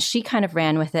 And then she kind of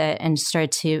ran with it and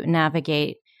started to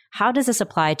navigate, how does this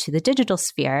apply to the digital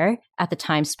sphere, at the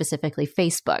time specifically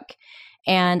Facebook?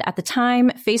 And at the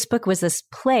time, Facebook was this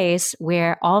place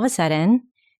where all of a sudden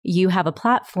you have a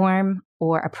platform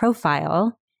or a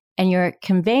profile and you're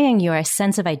conveying your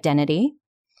sense of identity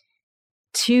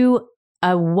to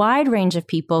a wide range of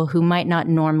people who might not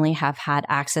normally have had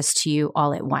access to you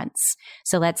all at once.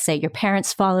 So let's say your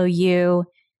parents follow you,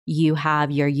 you have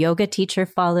your yoga teacher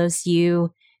follows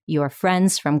you, your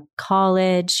friends from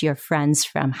college, your friends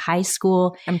from high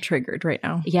school. I'm triggered right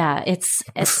now. Yeah, it's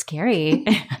scary.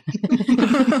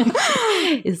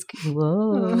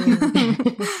 Whoa.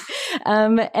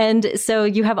 And so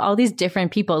you have all these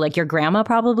different people, like your grandma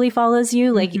probably follows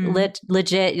you, like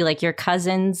legit, like your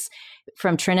cousins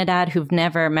from Trinidad who've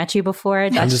never met you before.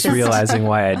 I'm just realizing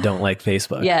why I don't like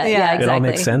Facebook. Yeah, exactly. It all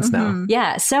makes sense now.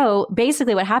 Yeah. So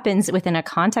basically what happens within a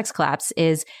context collapse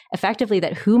is effectively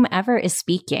that whomever is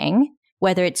speaking,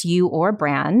 whether it's you or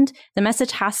brand, the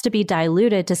message has to be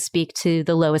diluted to speak to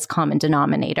the lowest common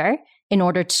denominator in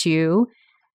order to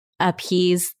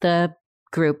appease the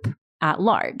group at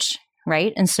large,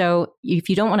 right? And so if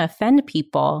you don't want to offend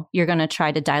people, you're going to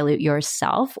try to dilute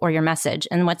yourself or your message.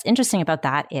 And what's interesting about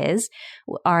that is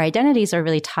our identities are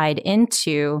really tied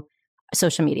into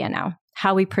social media now.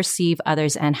 How we perceive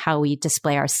others and how we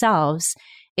display ourselves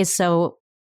is so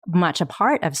much a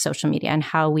part of social media and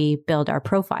how we build our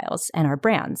profiles and our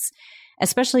brands,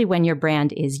 especially when your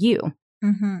brand is you.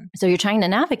 So you're trying to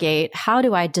navigate, how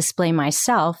do I display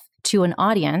myself to an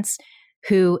audience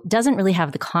who doesn't really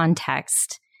have the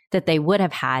context that they would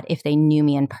have had if they knew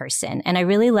me in person? And I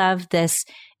really love this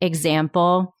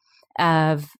example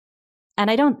of, and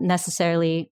I don't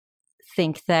necessarily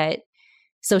think that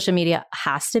social media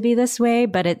has to be this way,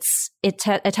 but it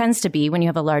tends to be when you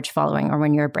have a large following or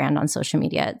when you're a brand on social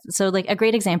media. So like a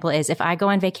great example is if I go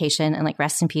on vacation, and like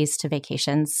rest in peace to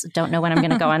vacations, don't know when I'm going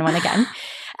to go on one again.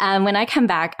 When I come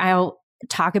back, I'll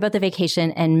talk about the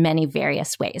vacation in many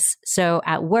various ways. So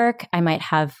at work, I might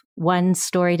have one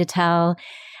story to tell.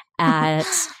 At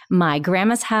my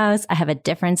grandma's house, I have a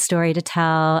different story to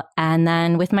tell. And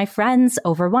then with my friends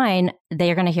over wine,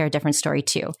 they're going to hear a different story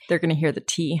too. They're going to hear the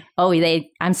tea. Oh,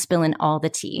 I'm spilling all the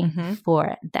tea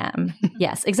for them.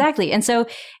 Yes, exactly. And so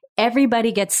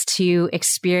everybody gets to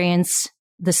experience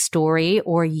the story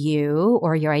or you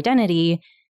or your identity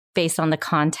based on the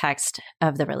context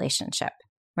of the relationship.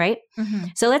 Right?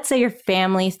 So let's say your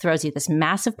family throws you this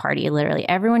massive party. Literally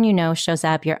everyone you know shows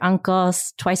up. Your uncle,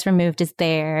 twice removed, is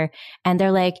there. And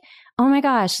they're like, oh my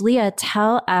gosh, Leah,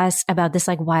 tell us about this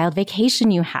like wild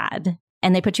vacation you had.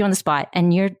 And they put you on the spot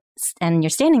and you're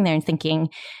standing there and thinking,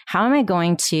 how am I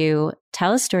going to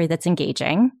tell a story that's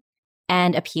engaging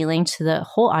and appealing to the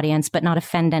whole audience, but not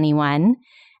offend anyone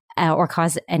or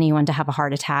cause anyone to have a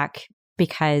heart attack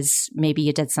because maybe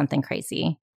you did something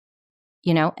crazy,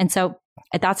 you know? And so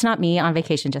that's not me on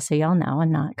vacation, just so y'all know,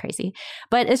 I'm not crazy.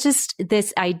 But it's just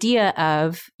this idea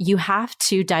of you have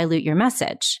to dilute your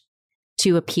message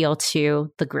to appeal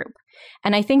to the group.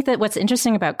 And I think that what's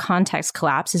interesting about context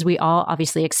collapse is we all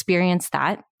obviously experience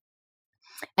that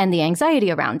and the anxiety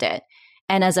around it.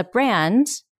 And as a brand,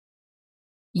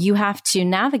 you have to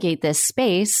navigate this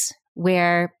space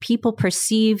where people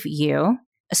perceive you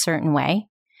a certain way.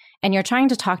 And you're trying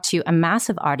to talk to a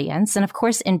massive audience. And of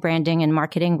course, in branding and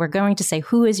marketing, we're going to say,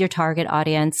 who is your target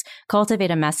audience? Cultivate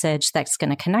a message that's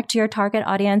going to connect to your target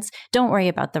audience. Don't worry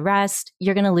about the rest.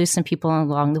 You're going to lose some people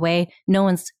along the way. No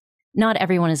one's not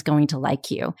everyone is going to like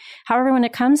you. However, when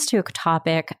it comes to a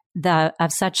topic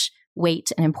of such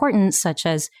weight and importance, such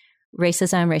as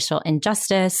racism, racial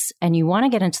injustice, and you want to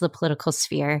get into the political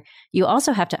sphere, you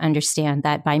also have to understand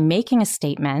that by making a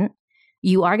statement,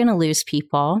 you are going to lose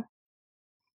people,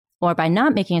 or by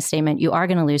not making a statement, you are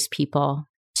going to lose people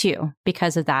too,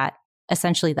 because of that,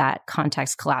 essentially that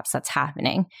context collapse that's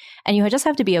happening. And you just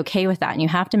have to be okay with that. And you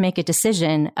have to make a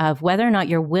decision of whether or not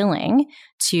you're willing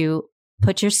to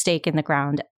put your stake in the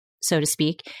ground, so to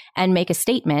speak, and make a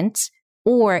statement,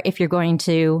 or if you're going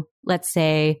to, let's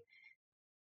say,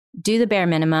 do the bare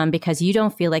minimum because you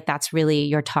don't feel like that's really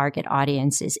your target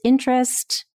audience's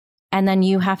interest. And then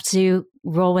you have to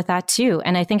roll with that too.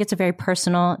 And I think it's a very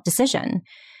personal decision.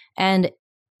 And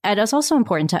it is also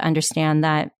important to understand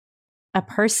that a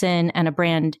person and a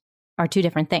brand are two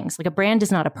different things. Like a brand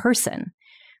is not a person,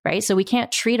 right? So we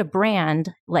can't treat a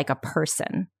brand like a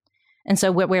person. And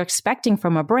so what we're expecting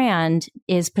from a brand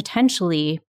is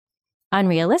potentially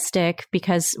unrealistic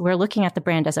because we're looking at the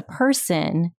brand as a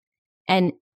person,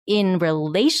 and in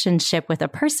relationship with a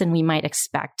person, we might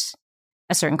expect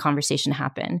a certain conversation to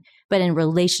happen. But in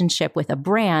relationship with a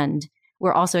brand,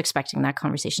 we're also expecting that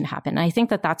conversation to happen. And I think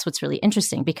that that's what's really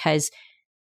interesting, because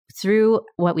through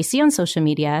what we see on social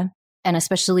media, and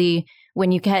especially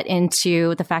when you get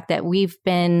into the fact that we've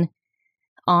been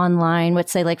online,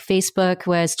 let's say like Facebook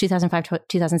was 2005 to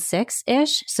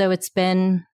 2006-ish. So it's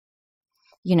been,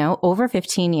 over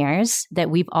 15 years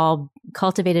that we've all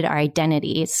cultivated our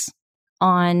identities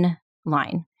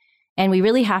online. And we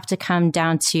really have to come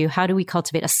down to how do we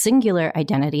cultivate a singular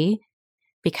identity,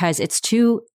 because it's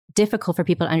too difficult for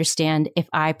people to understand if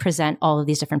I present all of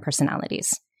these different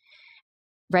personalities.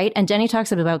 Right? And Jenny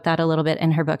talks about that a little bit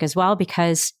in her book as well,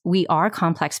 because we are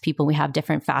complex people. We have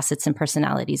different facets and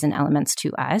personalities and elements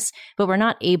to us, but we're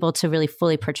not able to really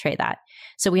fully portray that.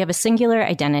 So we have a singular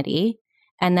identity,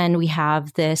 and then we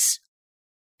have this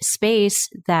space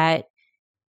that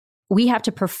we have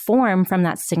to perform from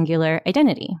that singular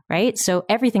identity, right? So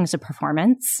everything's a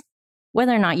performance,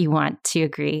 whether or not you want to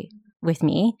agree with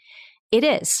me. It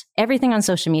is. Everything on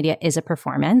social media is a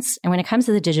performance. And when it comes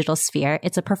to the digital sphere,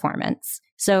 it's a performance.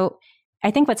 So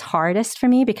I think what's hardest for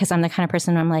me, because I'm the kind of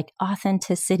person where I'm like,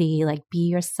 authenticity, like be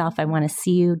yourself. I want to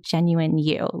see you, genuine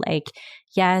you. Like,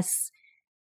 yes,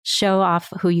 show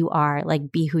off who you are,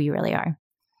 like be who you really are.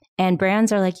 And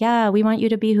brands are like, yeah, we want you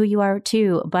to be who you are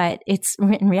too. But it's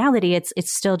in reality, it's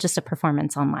still just a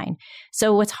performance online.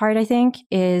 So what's hard, I think,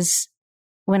 is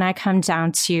when I come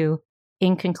down to,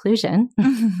 in conclusion,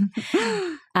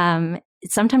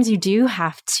 sometimes you do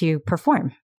have to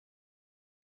perform,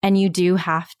 and you do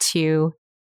have to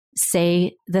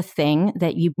say the thing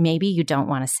that maybe you don't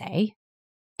want to say,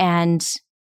 and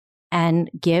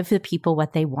give the people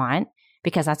what they want,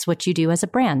 because that's what you do as a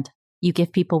brand. You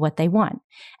give people what they want.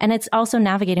 And it's also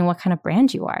navigating what kind of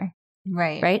brand you are.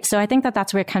 Right. Right. So I think that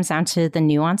that's where it comes down to the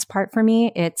nuance part for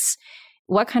me. It's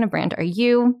what kind of brand are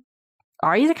you?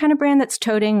 Are you the kind of brand that's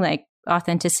toting like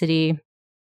authenticity,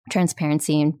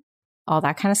 transparency, and all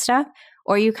that kind of stuff?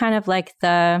 Or are you kind of like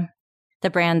the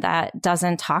brand that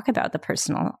doesn't talk about the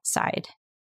personal side?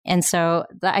 And so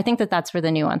I think that that's where the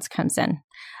nuance comes in.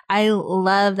 I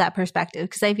love that perspective,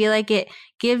 because I feel like it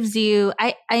gives you,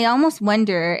 I almost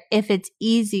wonder if it's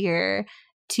easier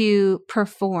to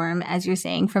perform, as you're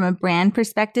saying, from a brand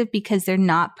perspective, because they're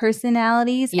not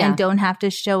personalities and don't have to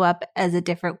show up as a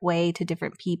different way to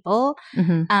different people.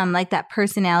 Mm-hmm. Like that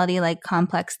personality, like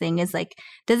complex thing is like,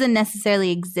 doesn't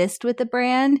necessarily exist with the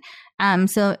brand.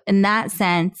 So in that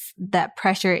sense, that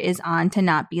pressure is on to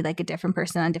not be like a different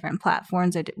person on different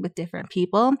platforms or with different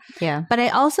people. Yeah. But I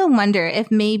also wonder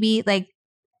if maybe like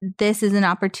this is an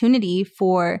opportunity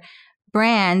for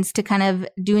brands to kind of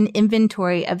do an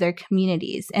inventory of their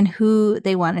communities and who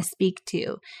they want to speak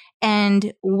to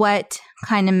and what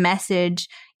kind of message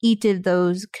each of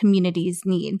those communities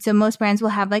need. So most brands will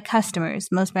have like customers,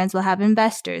 most brands will have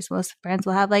investors, most brands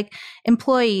will have like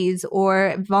employees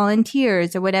or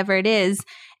volunteers or whatever it is.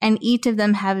 And each of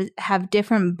them have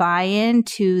different buy-in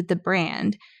to the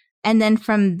brand. And then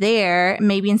from there,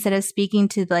 maybe instead of speaking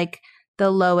to like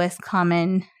the lowest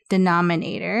common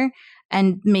denominator,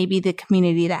 and maybe the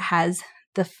community that has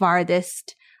the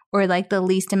farthest or like the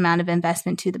least amount of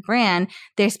investment to the brand,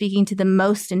 they're speaking to the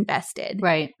most invested.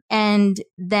 Right. And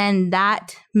then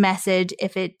that message,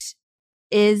 if it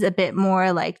is a bit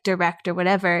more like direct or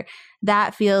whatever,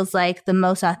 that feels like the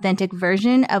most authentic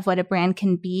version of what a brand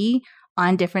can be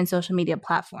on different social media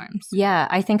platforms. Yeah,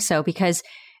 I think so, because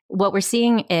what we're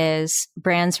seeing is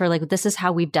brands who are like, this is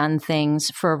how we've done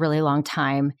things for a really long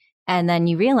time. And then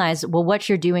you realize, well, what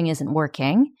you're doing isn't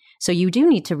working. So you do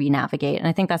need to re-navigate. And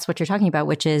I think that's what you're talking about,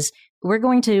 which is we're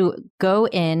going to go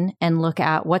in and look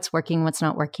at what's working, what's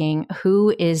not working,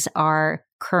 who is our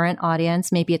current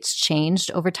audience. Maybe it's changed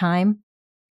over time.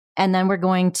 And then we're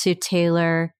going to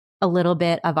tailor a little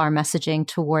bit of our messaging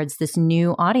towards this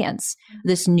new audience,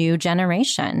 this new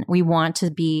generation. We want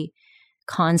to be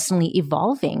constantly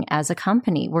evolving as a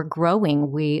company. We're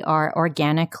growing. We are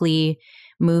organically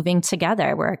moving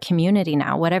together. We're a community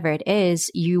now, whatever it is.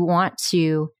 You want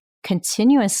to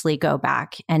continuously go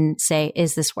back and say,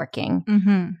 is this working?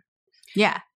 Mm-hmm.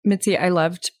 Yeah. Mitzi, I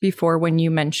loved before when you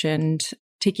mentioned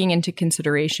taking into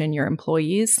consideration your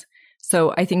employees.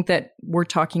 So I think that we're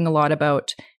talking a lot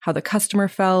about how the customer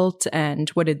felt and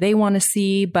what did they want to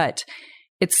see, but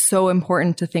it's so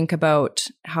important to think about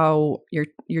how your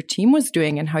team was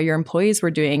doing and how your employees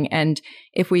were doing. And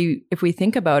if we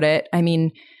think about it, I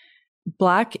mean,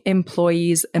 Black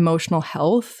employees' emotional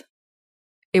health,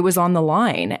 it was on the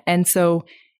line. And so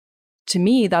to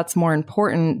me, that's more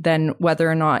important than whether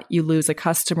or not you lose a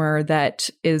customer that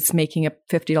is making a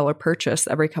 $50 purchase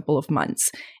every couple of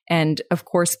months. And of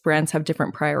course, brands have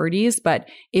different priorities, but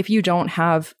if you don't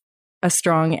have a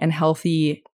strong and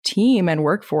healthy team and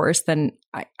workforce, then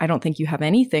I don't think you have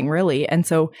anything really. And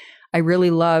so I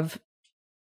really love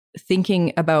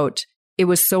thinking about it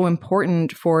was so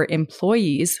important for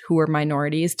employees who were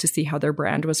minorities to see how their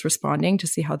brand was responding, to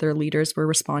see how their leaders were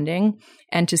responding,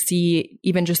 and to see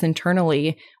even just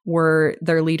internally were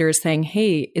their leaders saying,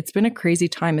 hey, it's been a crazy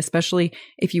time, especially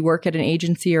if you work at an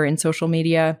agency or in social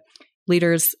media.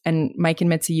 Leaders, and Mike and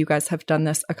Mitzi, you guys have done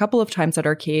this a couple of times at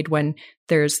Arcade when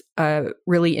there's a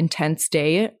really intense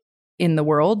day in the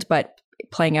world, but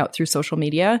playing out through social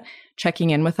media, checking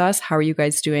in with us. How are you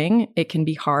guys doing? It can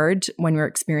be hard when we're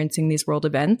experiencing these world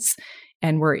events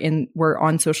and we're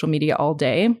on social media all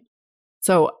day.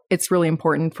 So it's really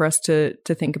important for us to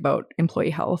think about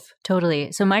employee health.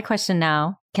 Totally. So my question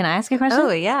now, can I ask a question? Oh,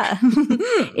 yeah.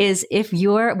 Is if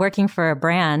you're working for a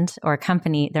brand or a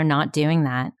company, they're not doing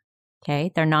that.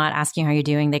 Okay. They're not asking how you're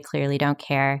doing. They clearly don't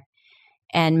care.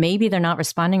 And maybe they're not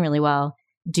responding really well.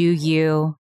 Do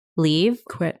you leave,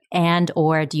 quit, and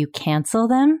or do you cancel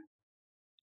them?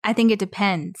 I think it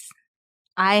depends.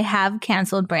 I have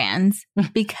canceled brands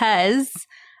because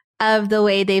of the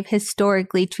way they've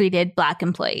historically treated Black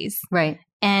employees. Right.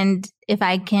 And if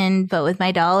I can vote with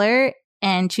my dollar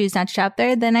and choose not to shop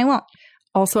there, then I won't.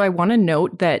 Also, I want to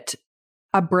note that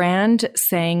a brand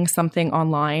saying something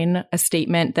online, a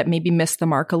statement that maybe missed the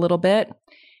mark a little bit,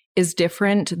 is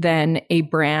different than a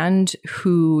brand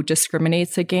who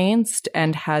discriminates against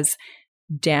and has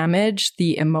damaged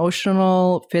the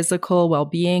emotional, physical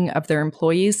well-being of their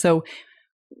employees. So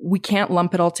we can't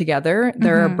lump it all together.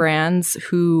 There are brands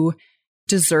who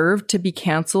deserve to be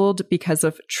canceled because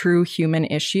of true human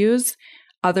issues.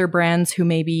 Other brands who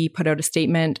maybe put out a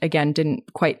statement, again,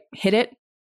 didn't quite hit it.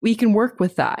 We can work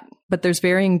with that, but there's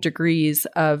varying degrees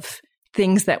of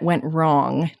things that went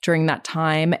wrong during that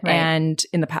time and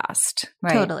in the past.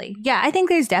 Right. Totally. Yeah, I think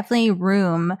there's definitely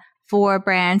room for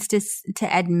brands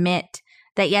to admit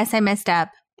that, yes, I messed up,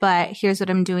 but here's what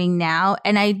I'm doing now.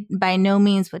 And I by no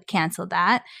means would cancel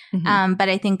that. But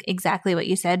I think exactly what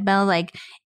you said, Mel, like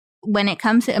when it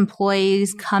comes to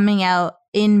employees coming out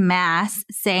in mass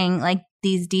saying like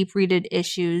these deep-rooted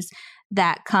issues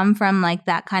that come from like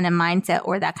that kind of mindset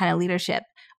or that kind of leadership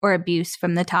or abuse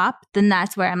from the top, then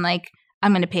that's where I'm like,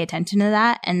 I'm going to pay attention to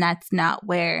that. And that's not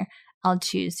where I'll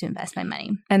choose to invest my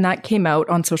money. And that came out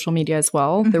on social media as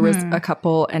well. There was a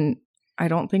couple, and I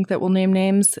don't think that we'll name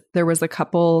names. There was a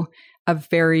couple of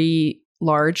very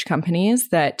large companies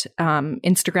that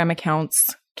Instagram accounts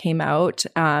came out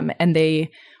and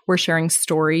they were sharing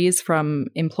stories from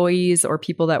employees or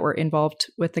people that were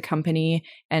involved with the company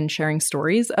and sharing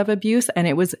stories of abuse. And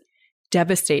it was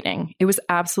devastating. It was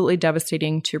absolutely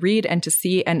devastating to read and to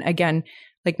see. And again,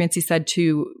 like Mitzi said,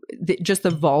 just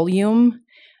the volume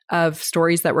of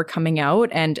stories that were coming out.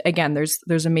 And again,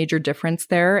 there's a major difference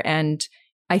there. And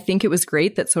I think it was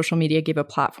great that social media gave a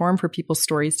platform for people's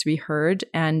stories to be heard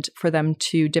and for them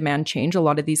to demand change. A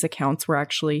lot of these accounts were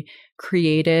actually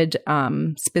created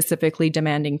specifically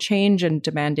demanding change and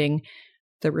demanding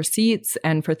the receipts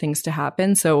and for things to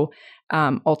happen. So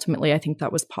ultimately, I think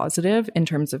that was positive in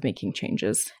terms of making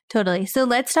changes. Totally. So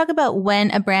let's talk about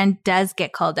when a brand does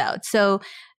get called out. So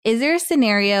is there a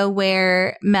scenario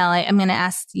where, Mel, I'm going to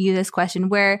ask you this question,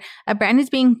 where a brand is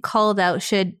being called out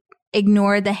should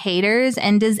ignore the haters?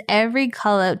 And does every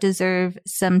call out deserve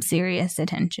some serious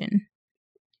attention?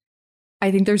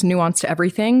 I think there's nuance to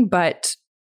everything, but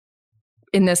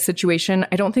in this situation,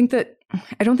 I don't think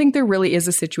there really is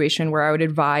a situation where I would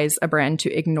advise a brand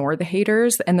to ignore the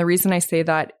haters. And the reason I say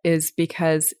that is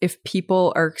because if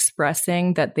people are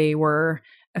expressing that they were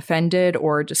offended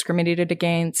or discriminated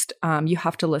against, you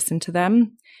have to listen to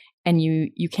them, and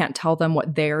you can't tell them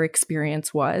what their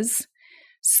experience was.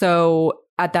 So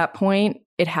at that point,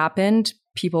 it happened.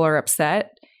 People are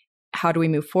upset. How do we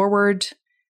move forward?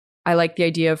 I like the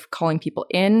idea of calling people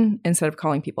in instead of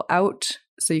calling people out,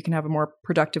 so you can have a more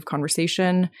productive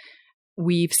conversation.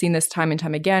 We've seen this time and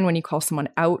time again. When you call someone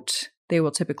out, they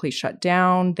will typically shut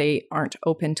down. They aren't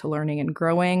open to learning and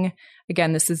growing.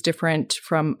 Again, this is different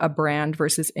from a brand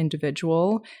versus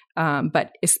individual.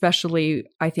 But especially,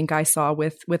 I think I saw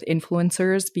with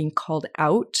influencers being called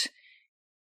out,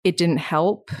 it didn't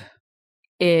help.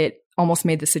 It almost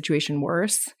made the situation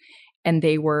worse. And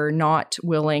they were not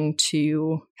willing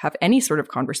to have any sort of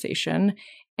conversation.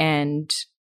 And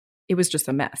it was just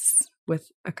a mess with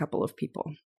a couple of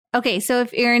people. Okay, so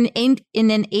if you're in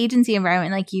an agency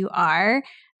environment like you are,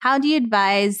 how do you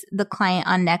advise the client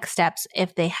on next steps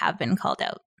if they have been called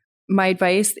out? My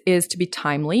advice is to be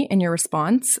timely in your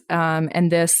response.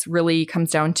 And this really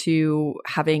comes down to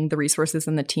having the resources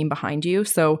and the team behind you.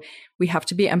 So we have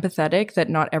to be empathetic that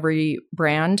not every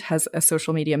brand has a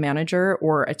social media manager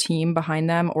or a team behind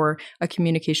them or a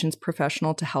communications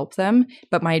professional to help them.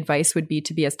 But my advice would be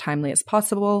to be as timely as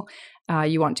possible.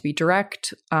 You want to be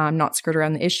direct, not skirt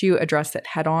around the issue, address it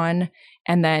head on.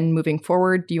 And then moving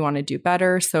forward, you want to do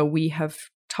better. So we have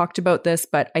talked about this,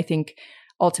 but I think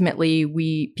ultimately,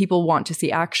 people want to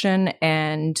see action.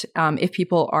 And if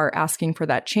people are asking for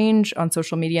that change on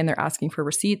social media and they're asking for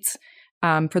receipts,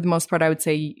 for the most part, I would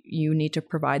say you need to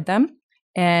provide them.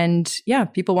 And yeah,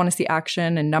 people want to see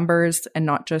action and numbers and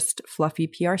not just fluffy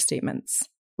PR statements.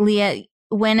 Leah,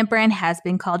 when a brand has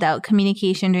been called out,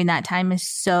 communication during that time is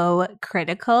so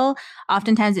critical.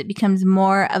 Oftentimes it becomes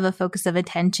more of a focus of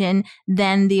attention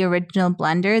than the original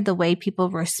blunder, the way people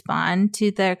respond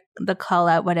to the call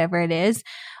out, whatever it is.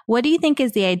 What do you think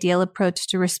is the ideal approach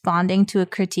to responding to a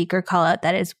critique or call out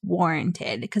that is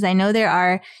warranted? Because I know there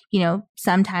are,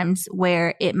 sometimes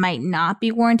where it might not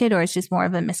be warranted or it's just more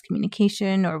of a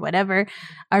miscommunication or whatever,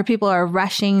 or people are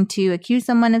rushing to accuse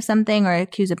someone of something or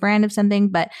accuse a brand of something.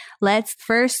 But let's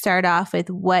first start off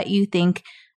with what you think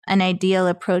an ideal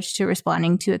approach to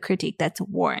responding to a critique that's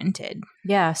warranted.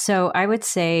 Yeah. So I would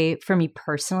say for me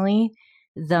personally,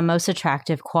 the most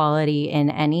attractive quality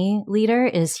in any leader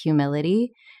is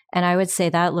humility. And I would say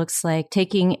that looks like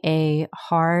taking a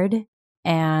hard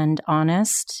and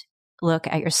honest look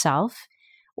at yourself,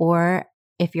 or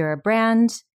if you're a brand,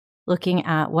 looking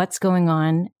at what's going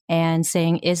on and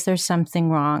saying, is there something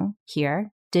wrong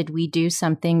here? Did we do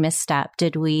something misstep?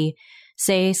 Did we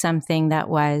say something that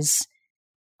was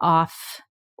off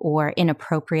or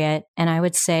inappropriate? And I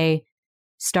would say,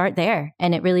 start there.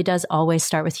 And it really does always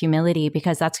start with humility,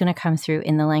 because that's going to come through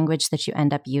in the language that you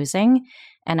end up using.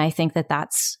 And I think that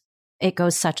it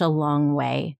goes such a long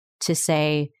way to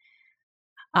say,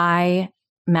 I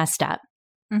messed up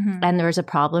and there was a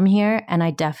problem here and I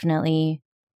definitely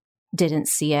didn't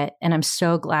see it. And I'm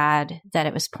so glad that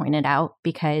it was pointed out,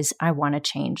 because I want to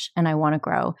change and I want to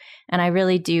grow. And I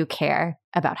really do care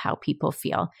about how people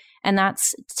feel. And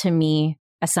that's, to me,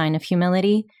 a sign of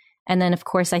humility. And then, of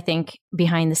course, I think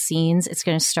behind the scenes, it's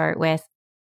going to start with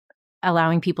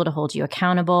allowing people to hold you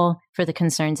accountable for the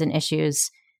concerns and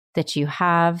issues that you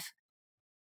have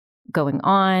going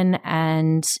on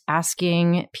and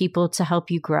asking people to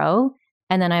help you grow.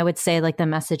 And then I would say the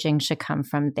messaging should come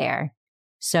from there.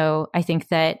 So I think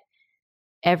that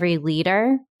every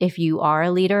leader, if you are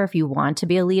a leader, if you want to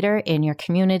be a leader in your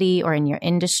community or in your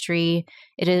industry,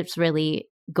 it is really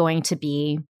going to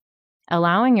be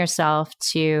allowing yourself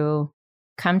to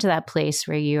come to that place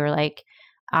where you're like,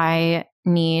 I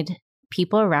need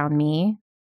people around me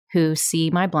who see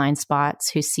my blind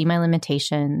spots, who see my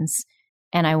limitations,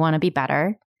 and I want to be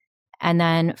better. And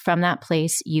then from that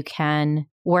place, you can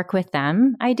work with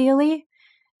them, ideally,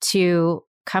 to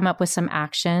come up with some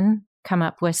action, come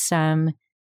up with some,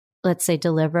 let's say,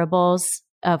 deliverables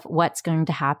of what's going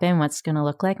to happen, what's going to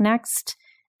look like next,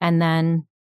 and then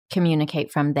communicate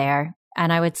from there.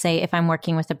 And I would say if I'm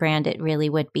working with a brand, it really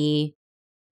would be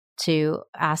to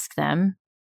ask them,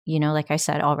 like I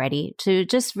said already, to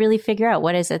just really figure out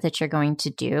what is it that you're going to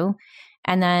do.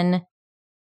 And then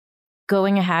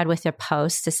going ahead with your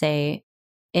post to say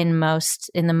in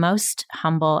the most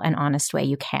humble and honest way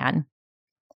you can,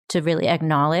 to really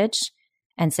acknowledge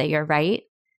and say you're right,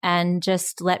 and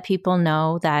just let people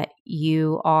know that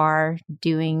you are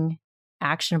doing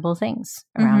actionable things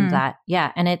around that.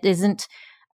 Yeah. And it isn't,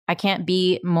 I can't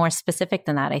be more specific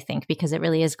than that, I think, because it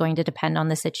really is going to depend on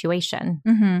the situation.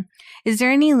 Mm-hmm. Is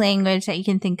there any language that you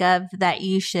can think of that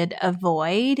you should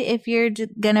avoid if you're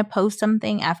going to post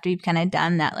something after you've kind of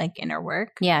done that like inner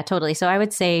work? Yeah, totally. So I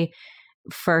would say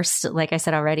first, like I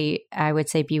said already, I would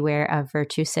say beware of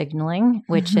virtue signaling,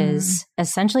 which is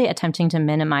essentially attempting to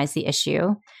minimize the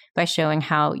issue by showing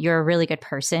how you're a really good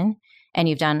person and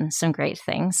you've done some great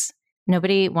things.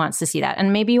 Nobody wants to see that.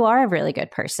 And maybe you are a really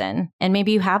good person and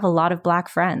maybe you have a lot of Black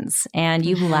friends and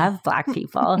you love Black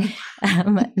people.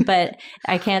 But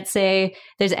I can't say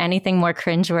there's anything more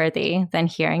cringeworthy than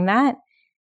hearing that.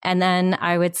 And then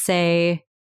I would say,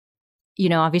 you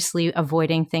know, obviously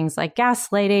avoiding things like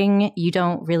gaslighting. You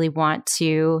don't really want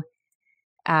to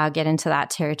get into that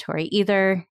territory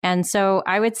either. And so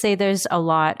I would say there's a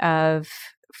lot of,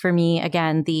 for me,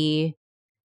 again, the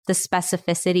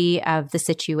specificity of the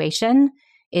situation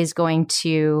is going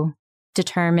to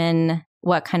determine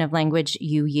what kind of language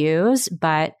you use.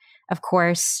 But of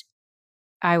course,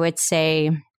 I would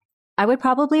say I would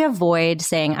probably avoid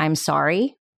saying I'm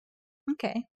sorry.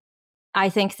 Okay. I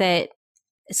think that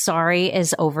sorry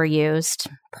is overused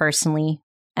personally,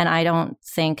 and I don't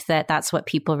think that that's what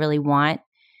people really want.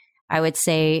 I would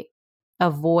say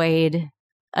avoid,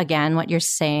 again, what you're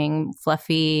saying,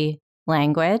 fluffy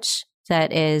language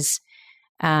that is,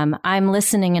 I'm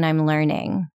listening and I'm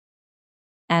learning.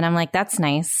 And I'm like, that's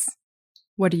nice.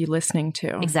 What are you listening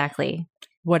to? Exactly.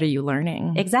 What are you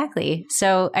learning? Exactly.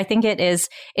 So I think it's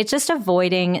just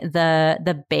avoiding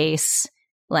the base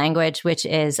language, which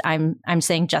is I'm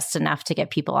saying just enough to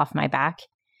get people off my back.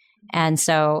 And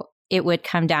so it would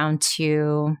come down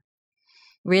to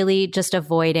really just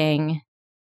avoiding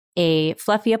a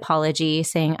fluffy apology,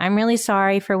 saying, I'm really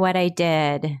sorry for what I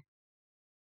did.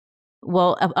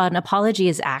 Well, an apology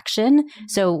is action.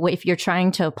 So if you're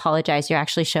trying to apologize, you're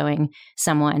actually showing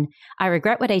someone, I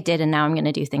regret what I did and now I'm going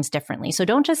to do things differently. So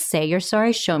don't just say you're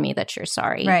sorry, show me that you're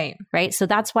sorry. Right. Right. So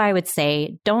that's why I would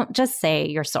say, don't just say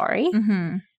you're sorry.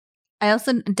 Mm-hmm. I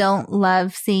also don't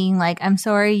love seeing like, I'm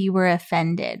sorry you were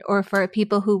offended, or for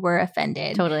people who were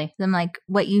offended. Totally. I'm like,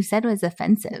 what you said was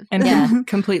offensive. And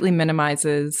completely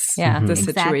minimizes the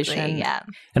situation. Exactly, yeah.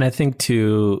 And I think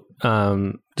too,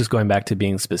 just going back to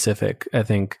being specific, I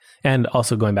think, and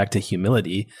also going back to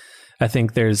humility, I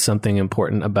think there's something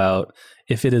important about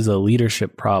if it is a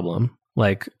leadership problem,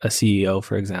 like a CEO,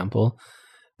 for example,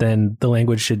 then the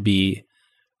language should be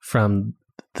from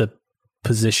the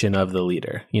position of the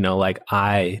leader, you know, like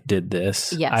I did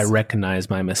this. Yes. I recognize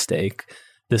my mistake.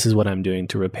 This is what I'm doing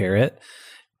to repair it.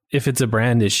 If it's a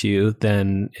brand issue,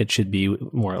 then it should be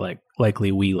more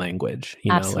likely we language,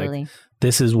 you Absolutely. know, like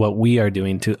this is what we are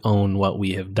doing to own what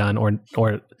we have done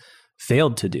or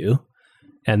failed to do.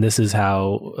 And this is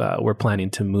how we're planning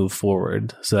to move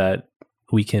forward so that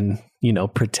we can, you know,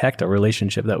 protect a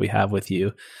relationship that we have with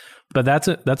you. But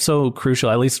that's so crucial,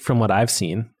 at least from what I've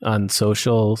seen on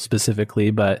social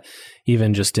specifically, but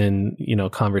even just in, you know,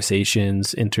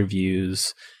 conversations,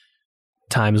 interviews,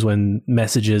 times when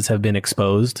messages have been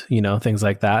exposed, you know, things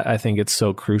like that. I think it's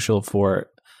so crucial for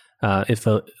if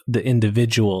the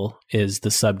individual is the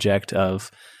subject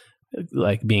of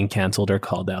like being canceled or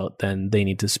called out, then they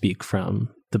need to speak from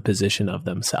the position of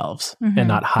themselves and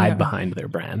not hide behind their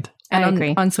brand. And I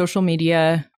agree. On social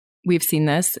media, we've seen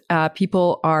this.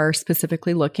 People are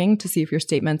specifically looking to see if your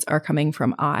statements are coming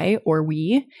from I or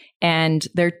we, and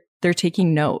they're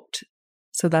taking note.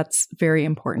 So that's very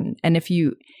important. And if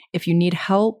you need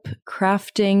help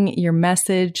crafting your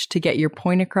message to get your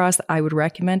point across, I would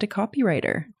recommend a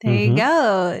copywriter. There you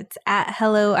go. It's at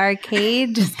Hello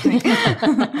Arcade. Just kidding.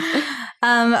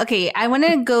 Okay, I want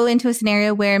to go into a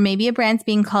scenario where maybe a brand's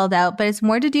being called out, but it's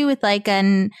more to do with like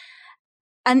an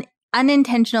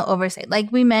unintentional oversight.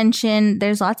 Like we mentioned,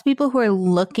 there's lots of people who are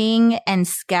looking and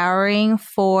scouring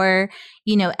for,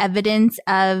 you know, evidence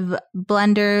of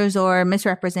blunders or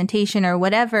misrepresentation or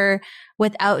whatever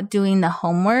without doing the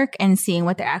homework and seeing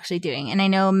what they're actually doing. And I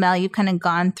know, Mel, you've kind of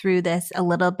gone through this a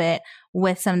little bit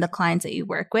with some of the clients that you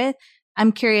work with.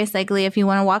 I'm curious, like, Leah, if you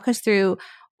want to walk us through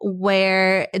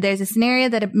where there's a scenario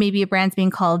that maybe a brand's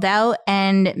being called out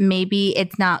and maybe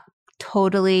it's not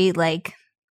totally like,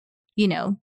 you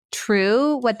know,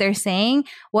 true what they're saying.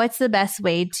 What's the best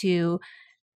way to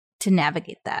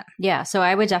navigate that? Yeah. So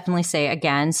I would definitely say,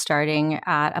 again, starting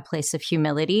at a place of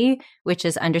humility, which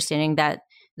is understanding that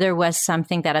there was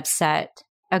something that upset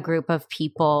a group of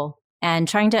people and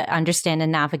trying to understand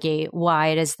and navigate why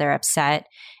it is they're upset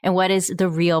and what is the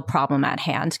real problem at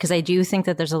hand. Because I do think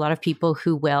that there's a lot of people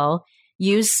who will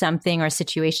use something or a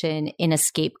situation in a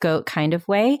scapegoat kind of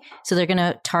way. So they're going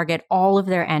to target all of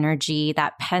their energy,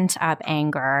 that pent up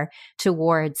anger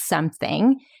towards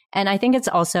something. And I think it's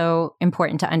also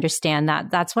important to understand that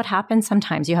that's what happens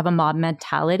sometimes. You have a mob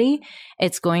mentality.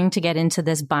 It's going to get into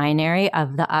this binary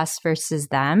of the us versus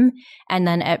them. And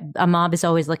then a mob is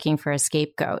always looking for a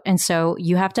scapegoat. And so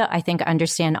you have to, I think,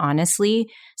 understand honestly,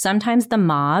 sometimes the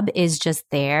mob is just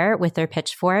there with their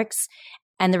pitchforks.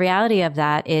 And the reality of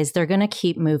that is they're going to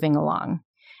keep moving along.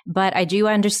 But I do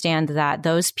understand that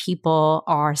those people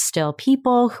are still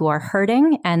people who are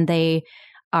hurting and they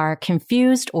are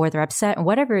confused or they're upset,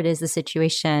 whatever it is the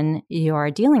situation you are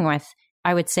dealing with.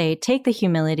 I would say take the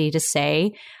humility to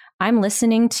say, I'm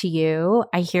listening to you.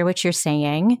 I hear what you're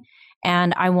saying.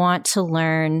 And I want to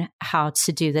learn how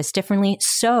to do this differently.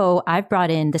 So I've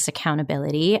brought in this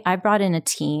accountability. I've brought in a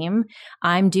team.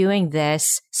 I'm doing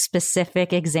this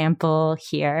specific example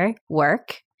here,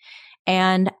 work.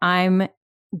 And I'm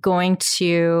going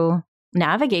to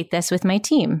navigate this with my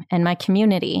team and my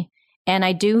community. And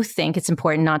I do think it's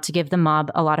important not to give the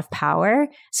mob a lot of power.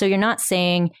 So you're not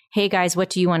saying, hey guys, what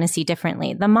do you want to see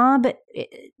differently? The mob,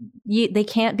 they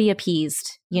can't be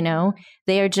appeased, you know,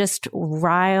 they are just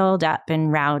riled up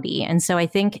and rowdy. And so I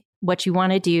think what you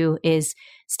want to do is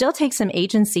still take some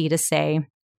agency to say,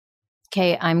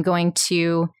 okay, I'm going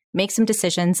to make some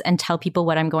decisions and tell people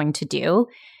what I'm going to do.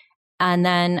 And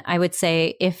then I would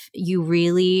say, if you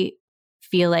really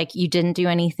feel like you didn't do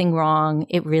anything wrong,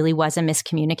 it really was a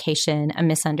miscommunication, a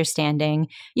misunderstanding,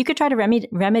 you could try to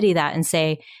remedy that and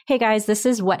say, hey guys, this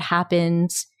is what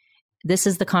happened. This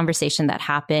is the conversation that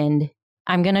happened.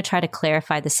 I'm going to try to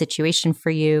clarify the situation for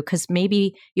you, because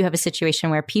maybe you have a situation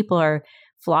where people are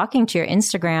flocking to your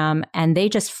Instagram and they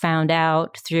just found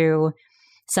out through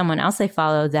someone else they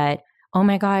follow that, oh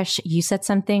my gosh, you said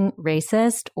something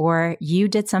racist or you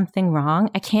did something wrong.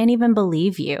 I can't even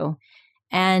believe you.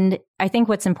 And I think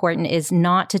what's important is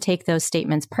not to take those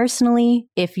statements personally.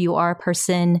 If you are a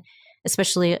person,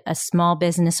 especially a small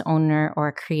business owner or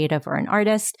a creative or an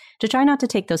artist, to try not to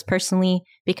take those personally,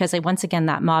 because once again,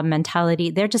 that mob mentality,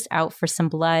 they're just out for some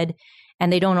blood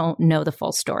and they don't know the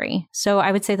full story. So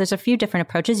I would say there's a few different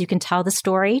approaches. You can tell the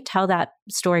story, tell that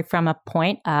story from a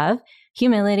point of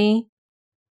humility,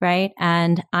 right?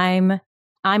 And I'm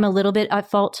a little bit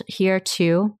at fault here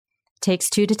too. It takes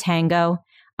two to tango.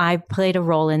 I played a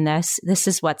role in this. This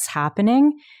is what's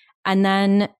happening. And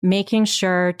then making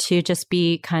sure to just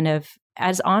be kind of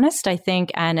as honest, I think,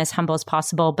 and as humble as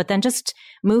possible, but then just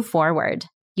move forward,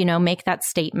 you know, make that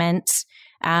statement,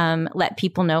 let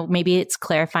people know, maybe it's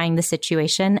clarifying the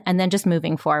situation and then just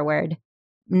moving forward,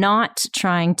 not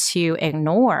trying to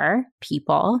ignore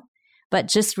people, but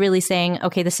just really saying,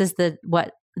 okay, this is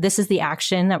the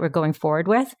action that we're going forward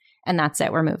with. And that's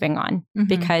it. We're moving on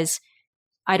because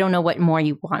I don't know what more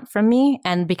you want from me.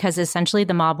 And because essentially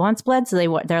the mob wants blood.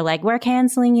 So they're like, we're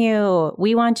canceling you.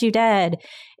 We want you dead.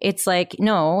 It's like,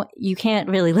 no, you can't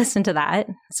really listen to that.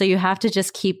 So you have to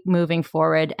just keep moving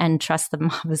forward and trust the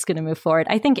mob is going to move forward.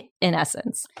 I think in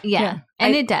essence. Yeah.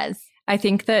 And it does. I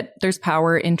think that there's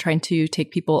power in trying to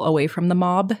take people away from the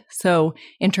mob. So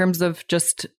in terms of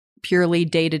just purely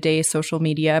day-to-day social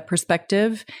media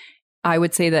perspective, I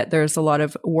would say that there's a lot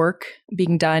of work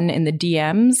being done in the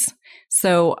DMs.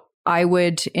 So I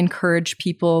would encourage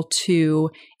people to,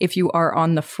 if you are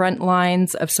on the front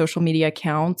lines of social media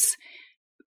accounts,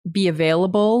 be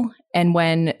available. And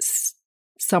when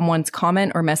someone's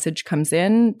comment or message comes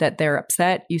in that they're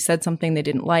upset, you said something they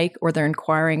didn't like, or they're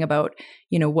inquiring about,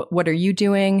 you know, what are you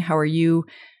doing? How are you?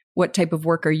 What type of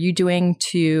work are you doing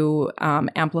to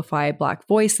amplify Black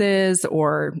voices,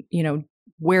 or, you know,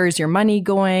 where is your money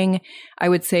going? I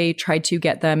would say try to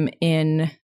get them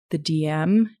in the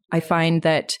DM. I find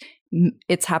that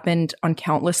it's happened on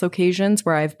countless occasions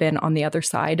where I've been on the other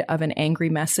side of an angry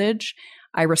message.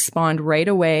 I respond right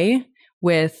away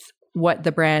with what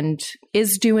the brand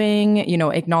is doing, you know,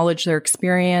 acknowledge their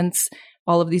experience,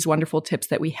 all of these wonderful tips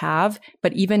that we have.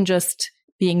 But even just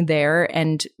being there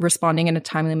and responding in a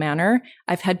timely manner,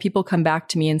 I've had people come back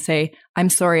to me and say, I'm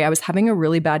sorry, I was having a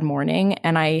really bad morning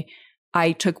and I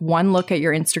took one look at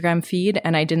your Instagram feed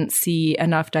and I didn't see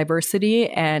enough diversity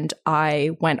and I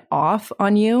went off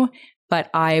on you, but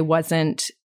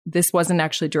this wasn't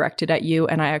actually directed at you.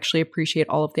 And I actually appreciate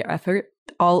all of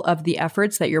the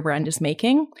efforts that your brand is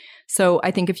making. So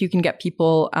I think if you can get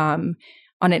people on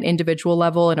an individual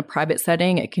level in a private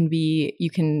setting, you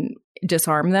can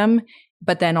disarm them.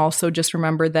 But then also just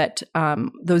remember that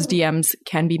those DMs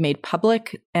can be made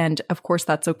public. And of course,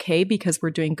 that's okay because we're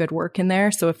doing good work in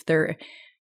there. So if they're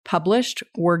published,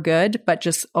 we're good, but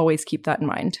just always keep that in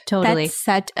mind. Totally. That's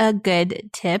such a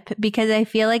good tip, because I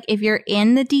feel like if you're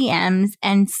in the DMs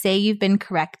and say you've been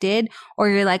corrected, or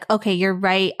you're like, okay, you're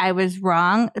right, I was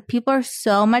wrong, people are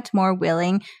so much more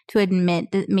willing to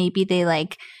admit that maybe they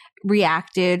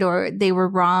reacted or they were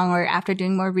wrong, or after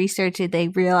doing more research, they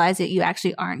realize that you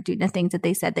actually aren't doing the things that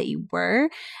they said that you were.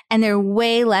 And they're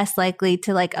way less likely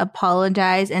to like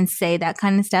apologize and say that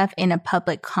kind of stuff in a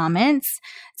public comments.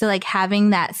 So like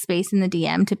having that space in the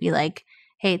DM to be like,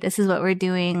 hey, this is what we're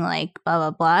doing, like blah,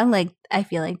 blah, blah. Like I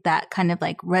feel like that kind of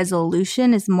like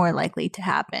resolution is more likely to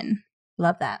happen.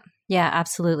 Love that. Yeah,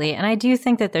 absolutely. And I do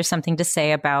think that there's something to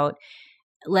say about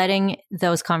letting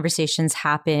those conversations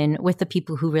happen with the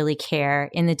people who really care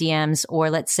in the DMs, or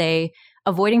let's say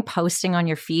avoiding posting on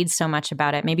your feed so much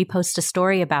about it. Maybe post a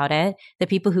story about it. The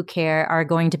people who care are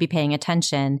going to be paying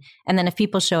attention. And then if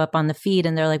people show up on the feed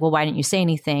and they're like, well, why didn't you say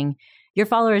anything? Your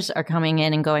followers are coming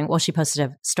in and going, well, she posted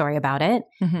a story about it.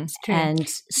 Mm-hmm. And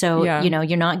so,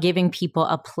 you're not giving people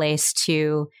a place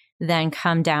to then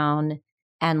come down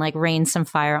and like rain some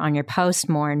fire on your post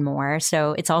more and more.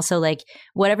 So it's also like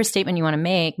whatever statement you want to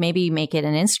make, maybe you make it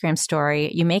an Instagram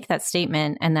story, you make that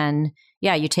statement, and then,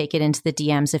 you take it into the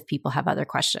DMs if people have other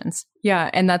questions.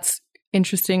 Yeah. And that's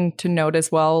interesting to note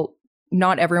as well.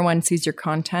 Not everyone sees your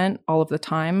content all of the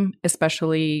time,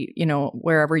 especially,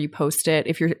 wherever you post it.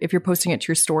 If you're posting it to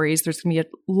your stories, there's going to be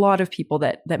a lot of people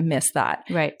that miss that.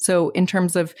 Right. So in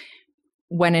terms of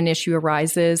when an issue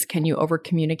arises, can you over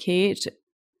communicate?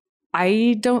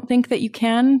 I don't think that you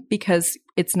can, because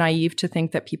it's naive to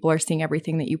think that people are seeing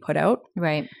everything that you put out.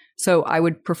 Right. So I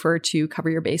would prefer to cover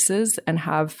your bases and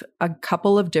have a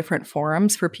couple of different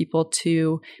forums for people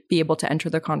to be able to enter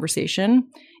the conversation,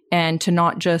 and to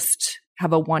not just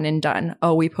have a one and done.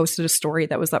 Oh, we posted a story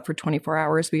that was up for 24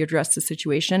 hours. We addressed the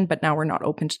situation, but now we're not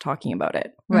open to talking about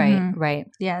it. Right, Mm-hmm. right.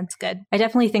 Yeah, it's good. I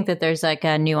definitely think that there's like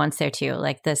a nuance there too.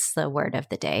 Like this, the word of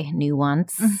the day,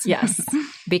 nuance. Yes.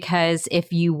 Because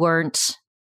if you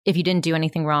didn't do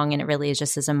anything wrong and it really is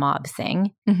just as a mob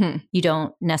thing, Mm-hmm. you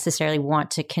don't necessarily want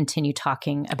to continue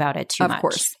talking about it too much. Of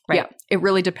course. Right. Yeah. It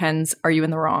really depends. Are you in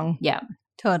the wrong? Yeah.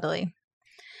 Totally.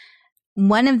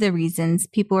 One of the reasons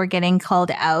people were getting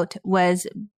called out was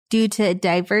due to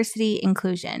diversity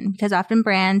inclusion, because often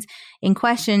brands in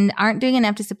question aren't doing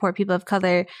enough to support people of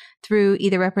color through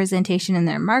either representation in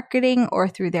their marketing or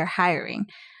through their hiring.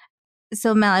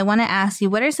 So Mel, I want to ask you,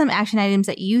 what are some action items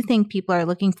that you think people are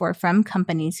looking for from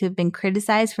companies who have been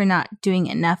criticized for not doing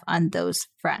enough on those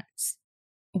fronts?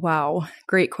 Wow.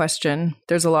 Great question.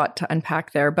 There's a lot to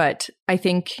unpack there. But I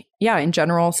think, in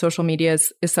general, social media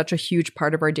is such a huge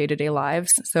part of our day-to-day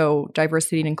lives. So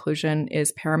diversity and inclusion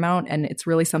is paramount, and it's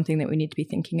really something that we need to be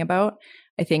thinking about.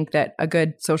 I think that a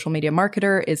good social media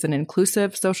marketer is an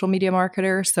inclusive social media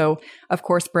marketer. So, of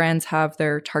course, brands have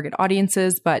their target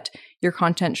audiences, but your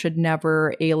content should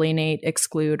never alienate,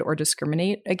 exclude, or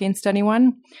discriminate against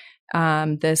anyone.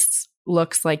 This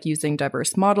looks like using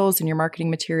diverse models in your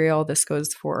marketing material. This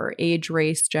goes for age,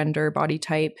 race, gender, body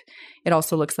type. It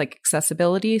also looks like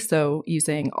accessibility. So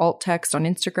using alt text on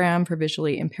Instagram for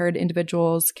visually impaired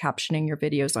individuals, captioning your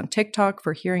videos on TikTok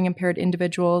for hearing impaired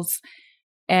individuals.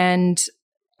 And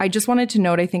I just wanted to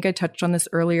note, I think I touched on this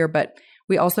earlier, but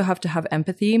we also have to have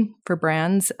empathy for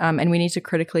brands, and we need to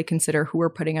critically consider who we're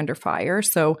putting under fire.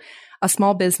 So a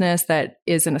small business that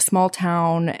is in a small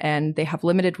town and they have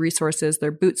limited resources,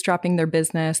 they're bootstrapping their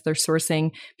business, they're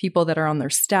sourcing people that are on their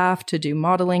staff to do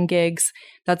modeling gigs.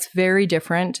 That's very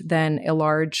different than a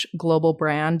large global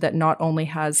brand that not only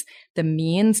has the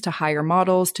means to hire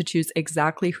models, to choose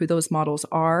exactly who those models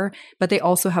are, but they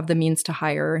also have the means to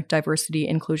hire diversity,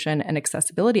 inclusion, and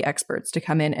accessibility experts to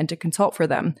come in and to consult for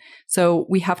them. So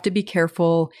we have to be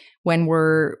careful when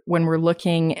we're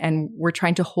looking and we're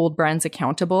trying to hold brands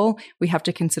accountable. We have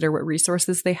to consider what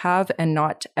resources they have, and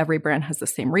not every brand has the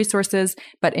same resources.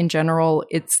 But in general,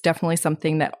 it's definitely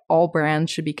something that all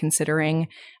brands should be considering.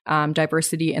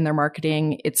 Diversity in their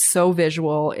marketing. It's so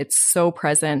visual. It's so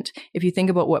present. If you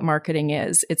think about what marketing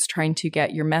is, it's trying to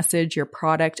get your message, your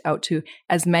product out to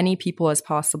as many people as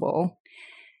possible.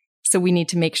 So we need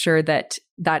to make sure that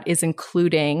that is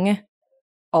including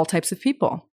all types of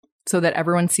people, so that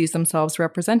everyone sees themselves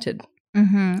represented.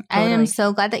 Mm-hmm. Totally. I am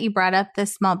so glad that you brought up the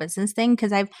small business thing,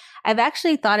 because I've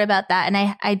actually thought about that,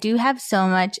 and I do have so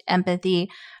much empathy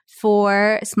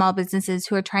for small businesses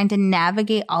who are trying to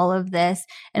navigate all of this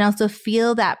and also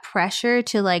feel that pressure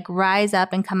to like rise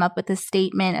up and come up with a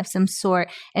statement of some sort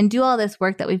and do all this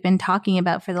work that we've been talking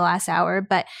about for the last hour,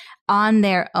 but on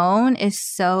their own is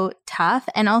so tough.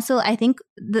 And also I think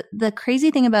the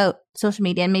crazy thing about social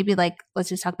media, and maybe like, let's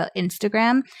just talk about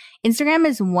Instagram. Instagram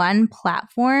is one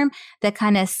platform that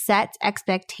kind of sets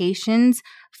expectations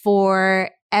for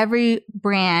every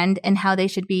brand and how they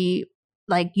should be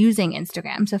like using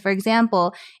Instagram. So for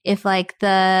example, if like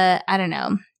the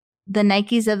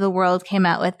Nikes of the world came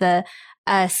out with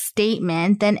a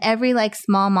statement, then every like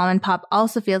small mom and pop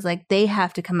also feels like they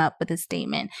have to come up with a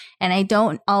statement. And I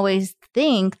don't always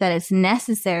think that it's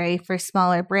necessary for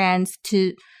smaller brands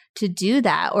to do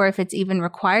that, or if it's even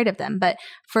required of them. But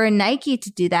for Nike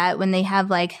to do that when they have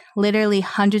like literally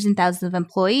hundreds and thousands of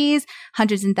employees,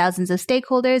 hundreds and thousands of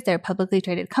stakeholders, they're a publicly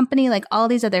traded company, like all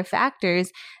these other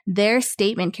factors, their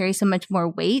statement carries so much more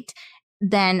weight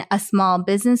than a small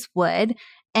business would.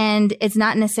 And it's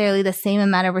not necessarily the same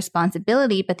amount of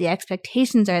responsibility, but the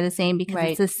expectations are the same because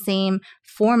it's the same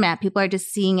format. People are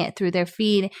just seeing it through their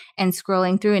feed and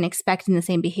scrolling through and expecting the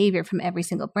same behavior from every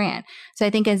single brand. So I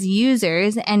think as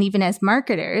users and even as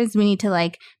marketers, we need to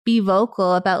like be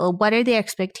vocal about, well, what are the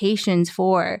expectations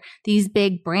for these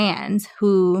big brands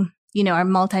who, you know, are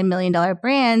multi-million-dollar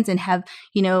brands and have,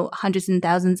 you know, hundreds and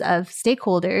thousands of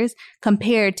stakeholders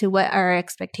compared to what our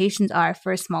expectations are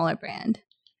for a smaller brand.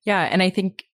 Yeah. And I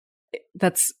think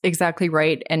that's exactly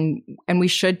right. And we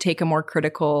should take a more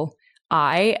critical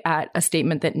eye at a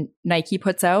statement that Nike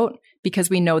puts out because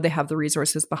we know they have the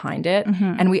resources behind it.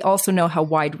 Mm-hmm. And we also know how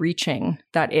wide reaching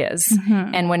that is.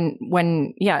 Mm-hmm. And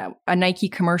when a Nike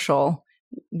commercial,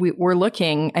 we're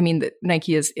looking, I mean,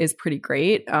 Nike is pretty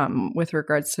great with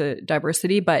regards to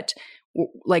diversity, but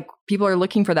like people are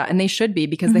looking for that, and they should be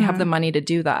because they have the money to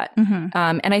do that. Mm-hmm.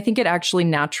 And I think it actually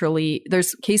naturally,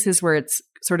 there's cases where it's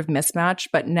sort of mismatched,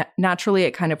 but naturally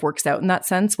it kind of works out in that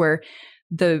sense where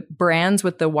the brands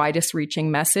with the widest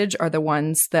reaching message are the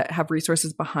ones that have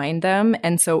resources behind them.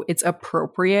 And so it's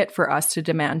appropriate for us to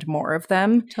demand more of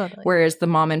them. Totally. Whereas the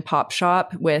mom and pop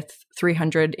shop with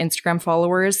 300 Instagram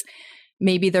followers,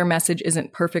 maybe their message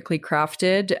isn't perfectly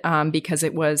crafted because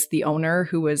it was the owner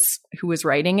who was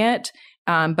writing it.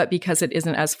 But because it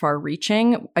isn't as far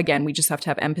reaching, again, we just have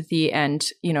to have empathy and,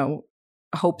 you know,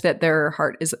 hope that their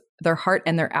heart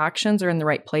and their actions are in the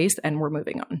right place and we're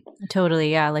moving on.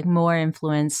 Totally. Yeah. Like more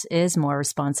influence is more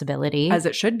responsibility. As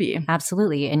it should be.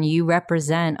 Absolutely. And you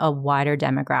represent a wider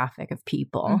demographic of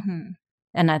people. Mm-hmm.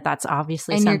 And that's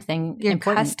obviously and something your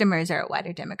important. Customers are a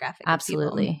wider demographic.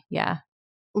 Absolutely. Of people. Yeah.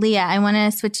 Leah, I want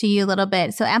to switch to you a little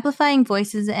bit. So amplifying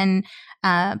voices and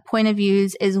point of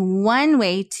views is one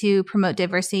way to promote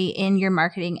diversity in your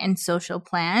marketing and social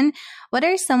plan. What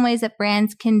are some ways that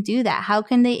brands can do that? How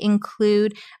can they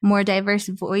include more diverse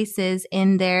voices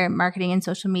in their marketing and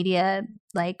social media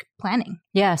like planning?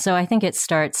 Yeah, so I think it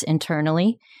starts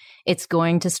internally. It's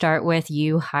going to start with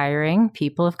you hiring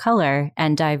people of color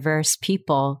and diverse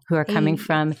people who are coming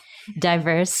from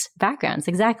diverse backgrounds.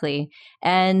 Exactly.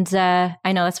 And I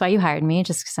know that's why you hired me,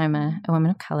 just because I'm a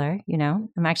woman of color. You know,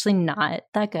 I'm actually not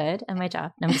that good at my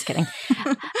job. No, I'm just kidding.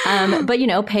 But, you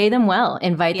know, pay them well,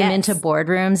 invite them into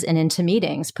boardrooms and into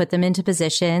meetings, put them into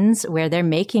positions where they're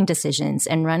making decisions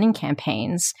and running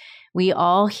campaigns. We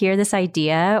all hear this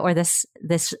idea or this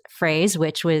phrase,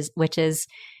 which is,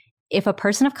 if a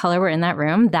person of color were in that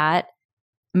room, that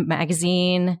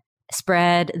magazine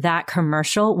spread, that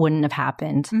commercial wouldn't have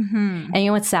happened. Mm-hmm. And you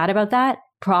know what's sad about that?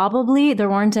 Probably there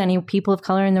weren't any people of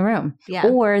color in the room. Yeah.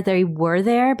 Or they were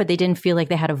there, but they didn't feel like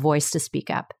they had a voice to speak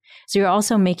up. So you're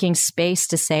also making space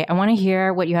to say, I want to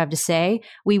hear what you have to say.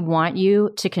 We want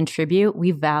you to contribute.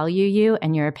 We value you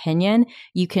and your opinion.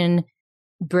 You can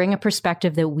bring a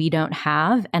perspective that we don't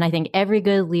have. And I think every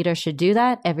good leader should do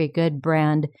that. Every good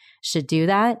brand should do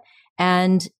that.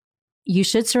 And you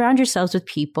should surround yourselves with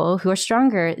people who are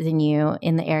stronger than you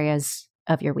in the areas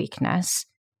of your weakness,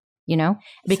 you know,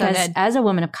 because as a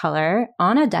woman of color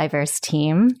on a diverse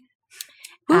team,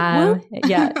 just a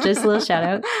little shout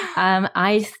out.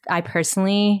 I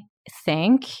personally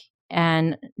think,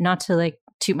 and not to like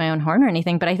toot my own horn or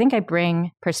anything, but I think I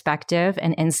bring perspective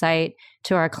and insight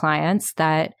to our clients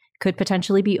that could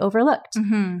potentially be overlooked.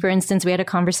 Mm-hmm. For instance, we had a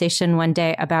conversation one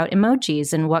day about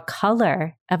emojis and what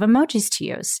color of emojis to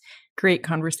use. Great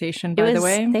conversation, by the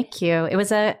way. Thank you. It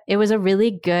was a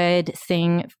really good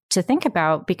thing to think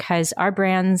about because our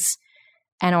brands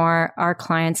and our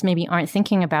clients maybe aren't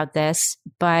thinking about this,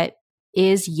 but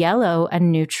is yellow a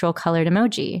neutral colored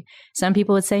emoji? Some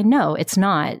people would say, no, it's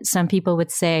not. Some people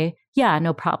would say, yeah,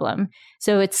 no problem.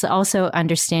 So it's also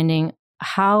understanding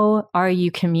how are you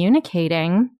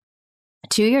communicating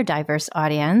to your diverse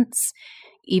audience,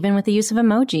 even with the use of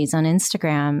emojis on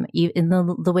Instagram, in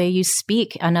the way you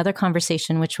speak. Another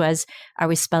conversation, which was, are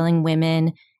we spelling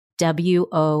women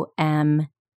WOMXN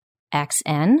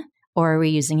or are we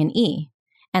using an E?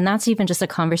 And that's even just a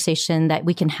conversation that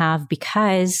we can have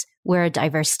because we're a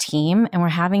diverse team and we're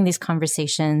having these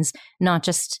conversations, not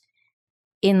just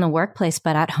in the workplace,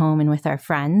 but at home and with our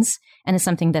friends. And it's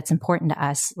something that's important to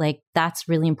us. Like, that's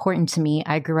really important to me.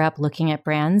 I grew up looking at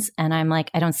brands and I'm like,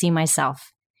 I don't see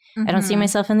myself I don't see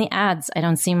myself in the ads. I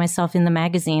don't see myself in the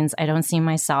magazines. I don't see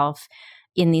myself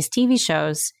in these TV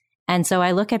shows. And so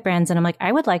I look at brands and I'm like,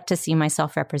 I would like to see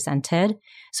myself represented.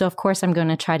 So of course I'm going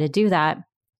to try to do that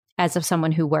as of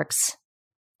someone who works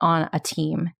on a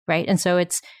team, right? And so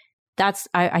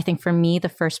I think for me, the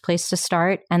first place to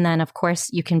start. And then of course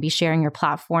you can be sharing your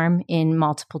platform in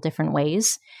multiple different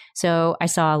ways. So I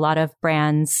saw a lot of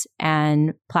brands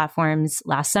and platforms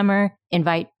last summer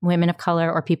invite women of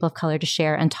color or people of color to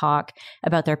share and talk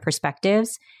about their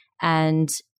perspectives, and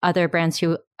other brands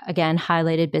who, again,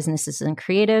 highlighted businesses and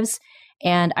creatives.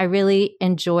 And I really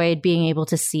enjoyed being able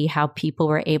to see how people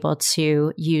were able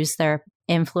to use their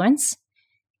influence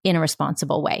in a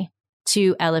responsible way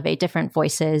to elevate different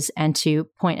voices and to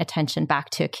point attention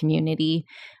back to a community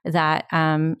that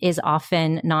is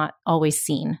often not always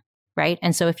seen, right?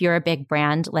 And so if you're a big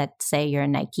brand, let's say you're a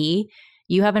Nike,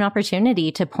 you have an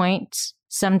opportunity to point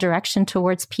some direction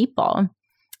towards people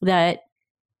that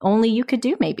only you could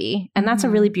do, maybe. And that's a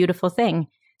really beautiful thing.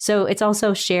 So it's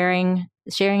also sharing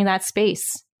that space,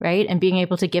 right? And being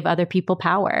able to give other people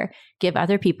power, give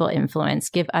other people influence,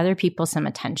 give other people some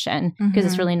attention, because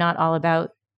it's really not all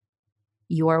about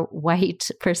your white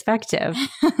perspective.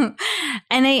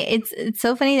 And it's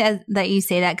so funny that you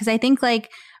say that, because I think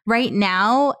like right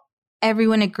now,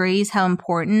 everyone agrees how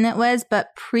important it was, but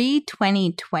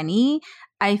pre-2020,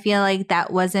 I feel like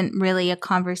that wasn't really a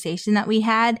conversation that we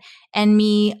had. And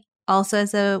me also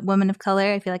as a woman of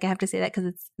color, I feel like I have to say that because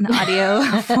it's an audio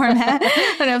format.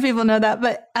 I don't know if people know that,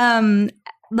 but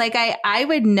like I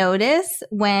would notice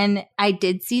when I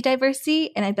did see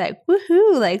diversity and I'd be like,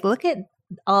 woohoo, like look at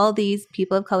all these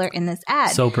people of color in this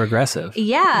ad. So progressive.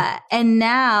 Yeah. And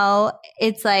now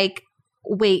it's like,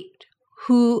 wait,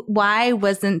 why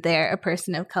wasn't there a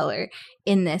person of color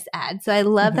in this ad? So I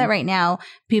love that right now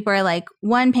people are like,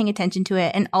 one, paying attention to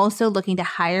it, and also looking to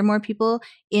hire more people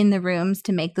in the rooms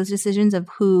to make those decisions of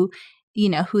who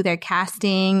they're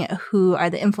casting, who are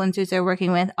the influencers they're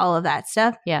working with, all of that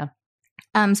stuff. Yeah.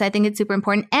 So I think it's super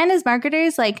important. And as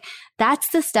marketers, like that's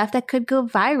the stuff that could go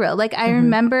viral. Like I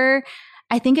remember,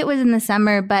 I think it was in the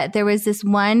summer, but there was this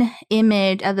one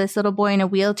image of this little boy in a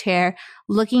wheelchair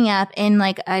looking up in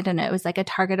like, I don't know, it was like a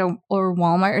Target or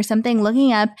Walmart or something,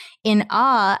 looking up in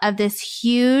awe of this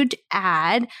huge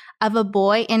ad of a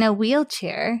boy in a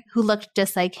wheelchair who looked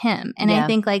just like him. And I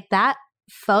think like that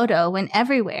photo went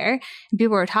everywhere and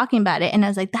people were talking about it. And I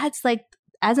was like, that's like,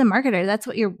 as a marketer, that's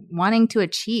what you're wanting to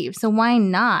achieve. So why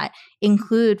not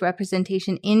include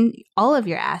representation in all of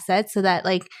your assets so that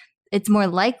like it's more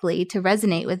likely to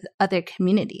resonate with other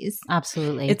communities?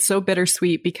 Absolutely. It's so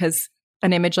bittersweet because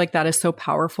an image like that is so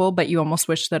powerful, but you almost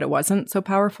wish that it wasn't so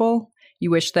powerful. You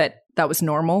wish that that was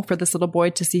normal for this little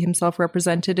boy to see himself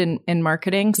represented in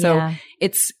marketing. So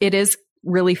it is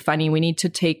really funny. We need to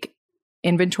take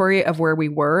inventory of where we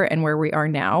were and where we are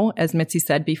now. As Mitzi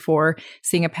said before,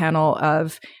 seeing a panel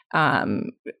of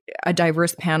a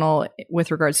diverse panel with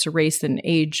regards to race and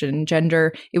age and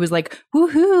gender, it was like,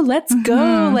 woohoo, let's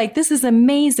go. Like, this is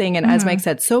amazing. And as Mike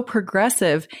said, so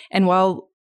progressive. And while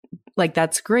like,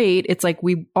 that's great, it's like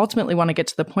we ultimately want to get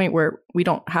to the point where we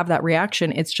don't have that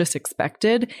reaction. It's just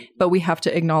expected, but we have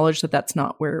to acknowledge that that's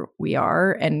not where we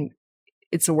are. And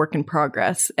it's a work in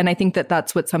progress. And I think that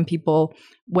that's what some people,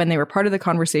 when they were part of the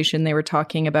conversation, they were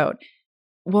talking about,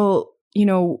 well, you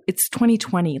know, it's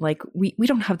 2020. Like we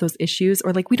don't have those issues,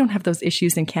 or like we don't have those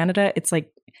issues in Canada. It's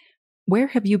like, where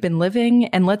have you been living?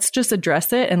 And let's just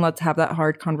address it and let's have that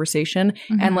hard conversation.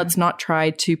 And let's not try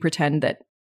to pretend that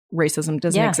racism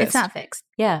doesn't exist. It's not fixed.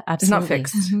 Yeah, absolutely.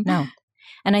 It's not fixed. No.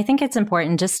 And I think it's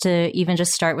important just to even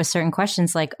just start with certain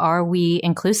questions like, are we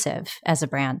inclusive as a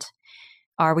brand?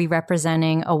 Are we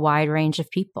representing a wide range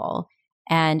of people?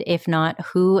 And if not,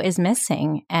 who is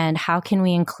missing? And how can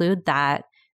we include that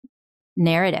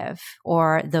narrative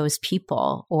or those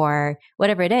people or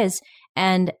whatever it is?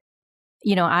 And,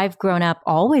 you know, I've grown up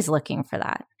always looking for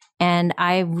that. And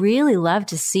I really love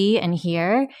to see and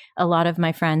hear a lot of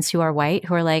my friends who are white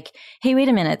who are like, hey, wait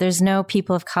a minute, there's no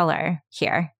people of color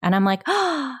here. And I'm like,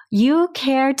 oh, you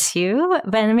care too?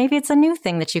 But maybe it's a new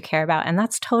thing that you care about. And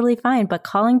that's totally fine. But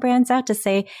calling brands out to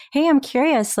say, hey, I'm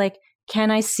curious, like, can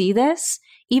I see this?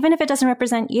 Even if it doesn't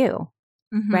represent you,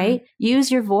 right? Use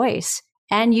your voice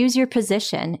and use your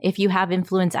position. If you have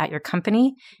influence at your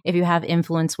company, if you have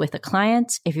influence with a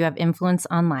client, if you have influence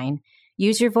online,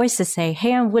 use your voice to say,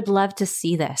 hey, I would love to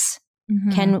see this.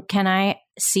 Can I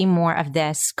see more of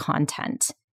this content?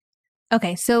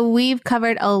 Okay, so we've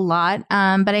covered a lot,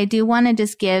 but I do want to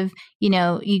just give, you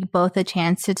know, you both a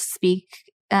chance to speak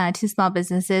to small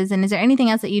businesses? And is there anything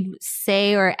else that you'd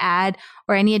say or add,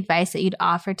 or any advice that you'd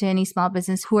offer to any small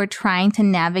business who are trying to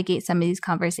navigate some of these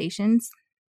conversations?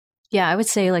 Yeah, I would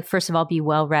say, like, first of all, be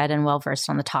well-read and well-versed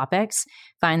on the topics.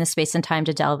 Find the space and time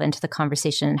to delve into the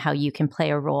conversation and how you can play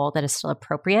a role that is still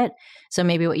appropriate. So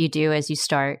maybe what you do is you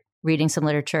start reading some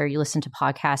literature, you listen to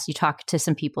podcasts, you talk to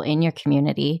some people in your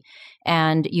community,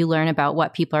 and you learn about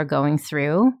what people are going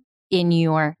through in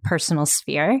your personal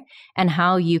sphere and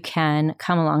how you can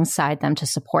come alongside them to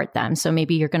support them. So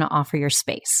maybe you're going to offer your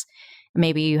space.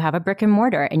 Maybe you have a brick and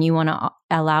mortar and you want to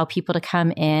allow people to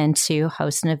come in to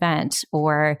host an event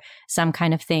or some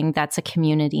kind of thing that's a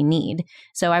community need.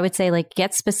 So I would say, like,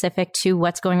 get specific to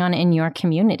what's going on in your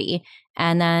community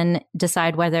and then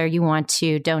decide whether you want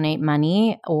to donate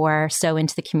money or sow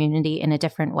into the community in a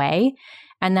different way.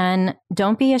 And then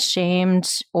don't be ashamed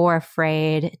or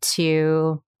afraid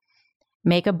to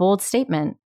make a bold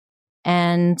statement.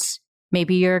 And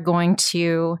maybe you're going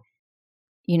to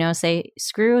say,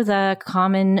 screw the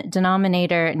common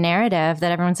denominator narrative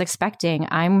that everyone's expecting.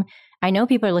 I know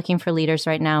people are looking for leaders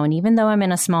right now. And even though I'm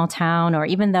in a small town or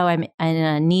even though I'm in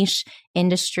a niche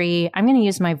industry, I'm going to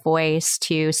use my voice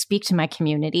to speak to my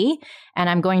community. And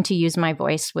I'm going to use my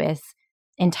voice with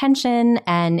intention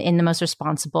and in the most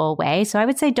responsible way. So I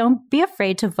would say, don't be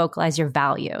afraid to vocalize your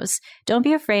values. Don't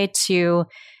be afraid to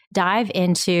dive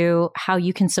into how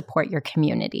you can support your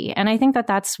community. And I think that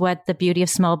that's what the beauty of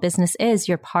small business is.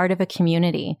 You're part of a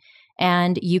community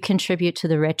and you contribute to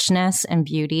the richness and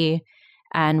beauty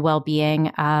and well-being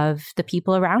of the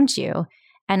people around you.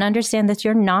 And understand that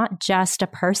you're not just a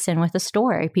person with a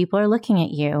story. People are looking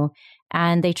at you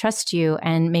and they trust you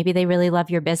and maybe they really love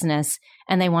your business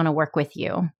and they want to work with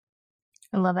you.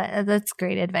 I love it. That's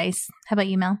great advice. How about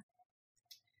you, Mel?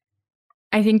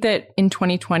 I think that in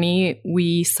 2020,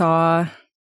 we saw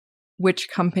which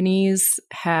companies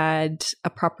had a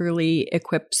properly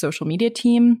equipped social media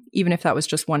team, even if that was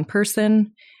just one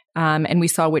person. And we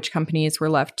saw which companies were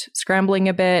left scrambling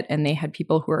a bit and they had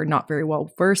people who are not very well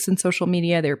versed in social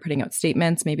media. They were putting out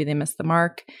statements. Maybe they missed the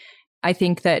mark. I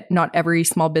think that not every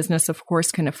small business, of course,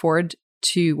 can afford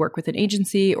to work with an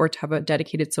agency or to have a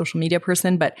dedicated social media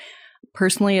person. But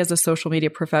personally, as a social media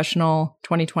professional,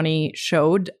 2020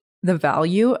 showed the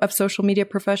value of social media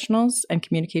professionals and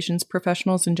communications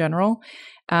professionals in general.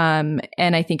 And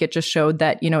I think it just showed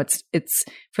that, it's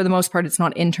for the most part, it's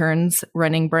not interns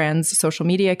running brands' social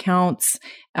media accounts.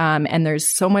 And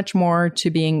there's so much more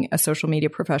to being a social media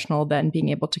professional than being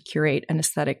able to curate an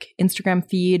aesthetic Instagram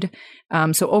feed.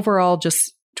 So overall,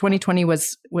 just 2020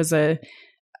 was a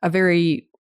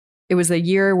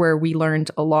year where we learned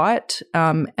a lot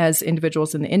as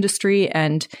individuals in the industry.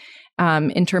 And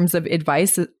in terms of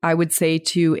advice, I would say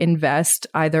to invest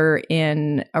either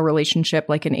in a relationship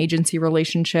like an agency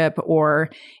relationship or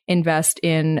invest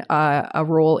in a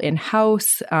role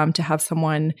in-house to have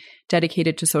someone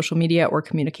dedicated to social media or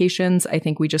communications. I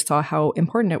think we just saw how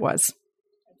important it was.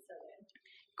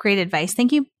 Great advice.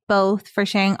 Thank you both for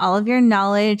sharing all of your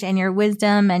knowledge and your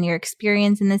wisdom and your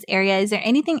experience in this area. Is there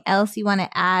anything else you want to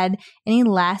add? Any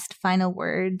last final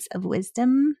words of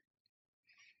wisdom?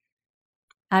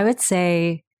 I would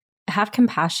say have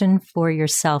compassion for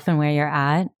yourself and where you're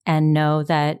at and know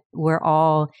that we're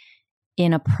all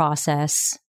in a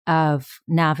process of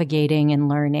navigating and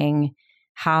learning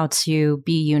how to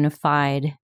be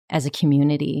unified as a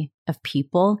community of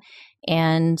people,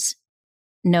 and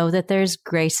know that there's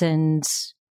grace and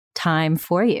time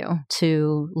for you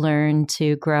to learn,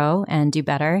 to grow and do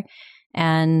better.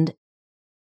 And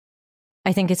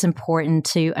I think it's important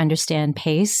to understand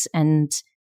pace and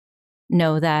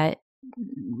know that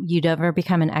you'd never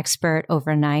become an expert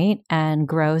overnight, and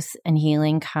growth and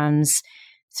healing comes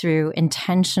through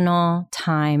intentional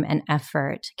time and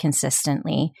effort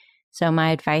consistently. So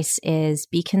my advice is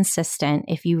be consistent.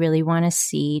 If you really want to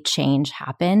see change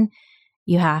happen,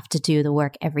 you have to do the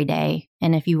work every day.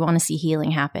 And if you want to see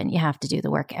healing happen, you have to do the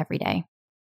work every day.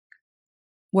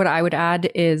 What I would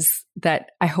add is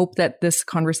that I hope that this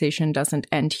conversation doesn't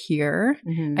end here.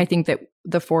 Mm-hmm. I think that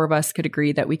the four of us could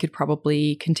agree that we could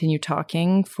probably continue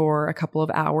talking for a couple of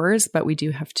hours, but we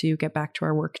do have to get back to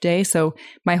our workday. So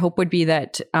my hope would be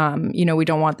that, we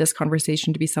don't want this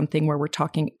conversation to be something where we're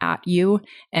talking at you.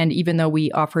 And even though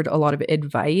we offered a lot of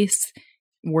advice,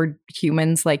 we're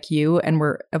humans like you and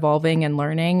we're evolving and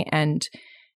learning, and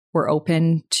we're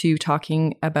open to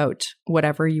talking about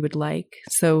whatever you would like.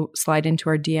 So slide into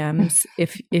our DMs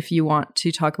if you want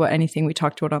to talk about anything we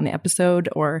talked about on the episode,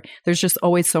 or there's just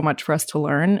always so much for us to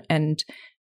learn. And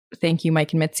thank you,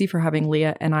 Mike and Mitzi, for having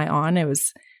Leah and I on. It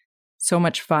was so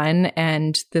much fun.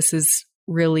 And this is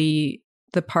really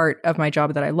the part of my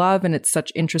job that I love, and it's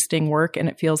such interesting work, and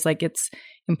it feels like it's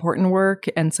important work.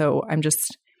 And so I'm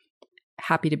just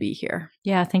happy to be here.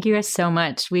 Yeah, thank you guys so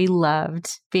much. We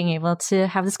loved being able to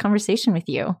have this conversation with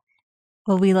you.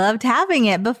 Well, we loved having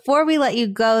it. Before we let you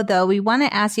go, though, we want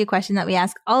to ask you a question that we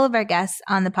ask all of our guests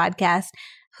on the podcast.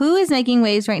 Who is making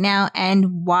waves right now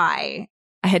and why?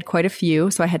 I had quite a few,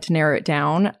 so I had to narrow it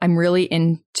down. I'm really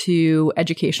into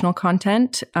educational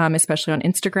content, especially on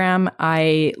Instagram.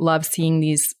 I love seeing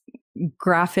these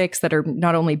graphics that are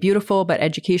not only beautiful, but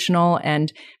educational.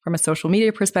 And from a social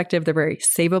media perspective, they're very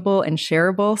savable and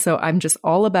shareable. So I'm just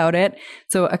all about it.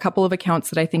 So a couple of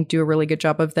accounts that I think do a really good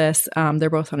job of this. They're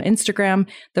both on Instagram.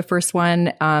 The first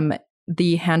one,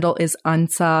 the handle is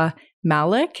Ansa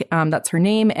Malik. That's her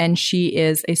name. And she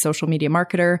is a social media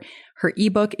marketer. Her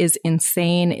ebook is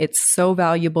insane. It's so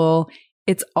valuable.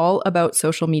 It's all about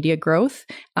social media growth,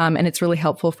 and it's really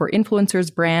helpful for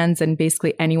influencers, brands, and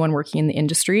basically anyone working in the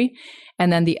industry.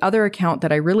 And then the other account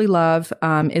that I really love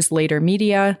is Later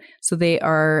Media. So they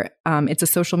are, it's a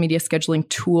social media scheduling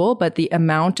tool, but the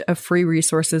amount of free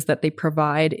resources that they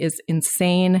provide is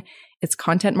insane. It's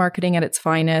content marketing at its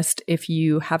finest. If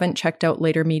you haven't checked out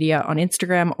Later Media on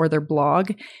Instagram or their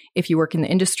blog, if you work in the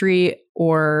industry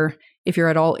or if you're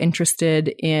at all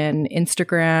interested in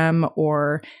Instagram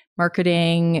or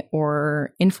marketing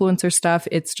or influencer stuff,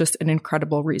 it's just an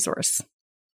incredible resource.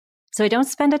 So I don't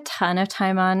spend a ton of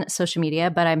time on social media,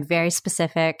 but I'm very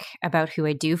specific about who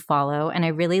I do follow. And I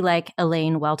really like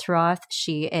Elaine Welteroth.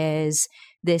 She is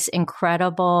this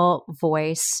incredible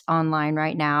voice online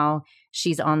right now.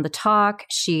 She's on The Talk.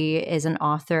 She is an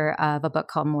author of a book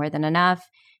called More Than Enough.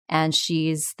 And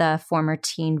she's the former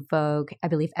Teen Vogue, I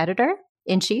believe,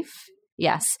 editor-in-chief.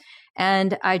 Yes.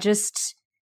 And I just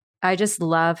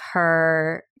love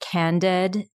her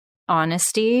candid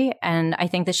honesty. And I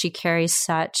think that she carries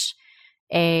such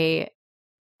a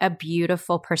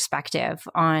beautiful perspective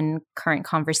on current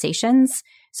conversations.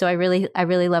 So I really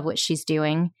love what she's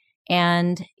doing.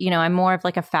 And, I'm more of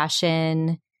like a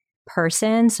fashion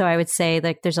person. So I would say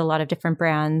like there's a lot of different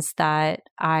brands that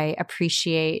I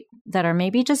appreciate that are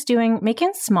maybe just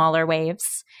making smaller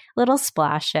waves, little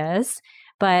splashes.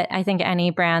 But I think any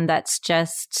brand that's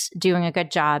just doing a good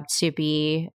job to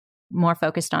be more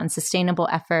focused on sustainable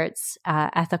efforts,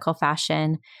 ethical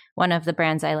fashion. One of the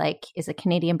brands I like is a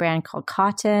Canadian brand called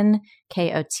Kotn,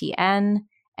 Kotn.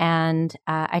 And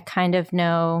I kind of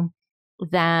know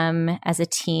them as a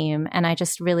team. And I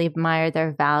just really admire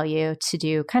their value to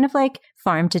do kind of like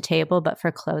farm to table, but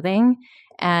for clothing.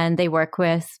 And they work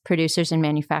with producers and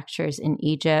manufacturers in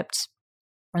Egypt.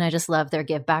 And I just love their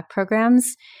give back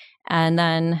programs. And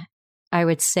then I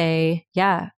would say,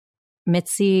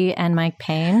 Mitzi and Mike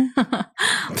Payne.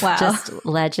 Wow. Just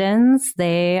legends.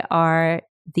 They are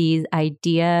these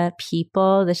idea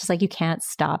people. That's just like, you can't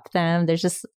stop them. There's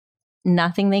just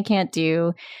nothing they can't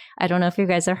do. I don't know if you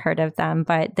guys have heard of them,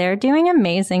 but they're doing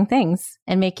amazing things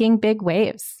and making big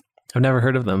waves. I've never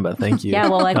heard of them, but thank you. Yeah,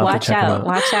 well, like watch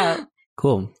out.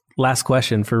 Cool. Last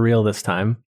question for real this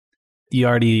time. You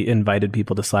already invited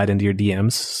people to slide into your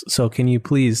DMs. So can you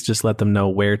please just let them know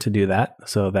where to do that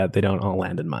so that they don't all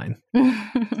land in mine?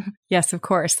 Yes, of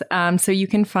course. So you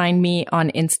can find me on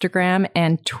Instagram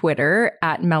and Twitter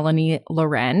at Melanie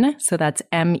Laurenne. So that's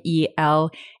MELANIELAURENE.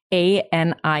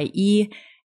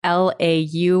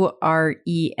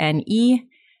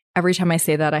 Every time I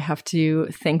say that, I have to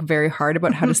think very hard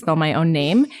about how to spell my own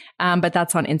name. But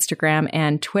that's on Instagram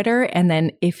and Twitter. And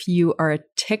then if you are a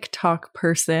TikTok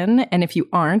person, and if you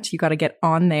aren't, you got to get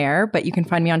on there. But you can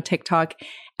find me on TikTok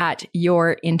at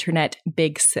Your Internet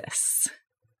Big Sis.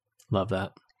 Love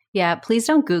that. Yeah, please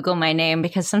don't Google my name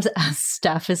because some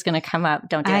stuff is going to come up.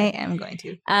 Don't do it. I am going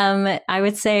to. I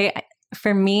would say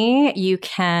for me, you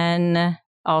can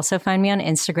also find me on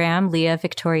Instagram, Leah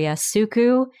Victoria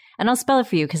Suku. And I'll spell it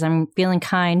for you because I'm feeling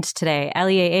kind today.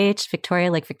 Leah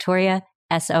Victoria, like Victoria,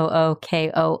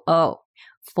 SOOKOO.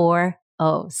 4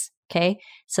 O's. Okay.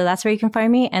 So that's where you can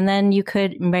find me. And then you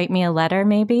could write me a letter,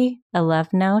 maybe a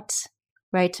love note,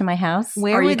 right to my house.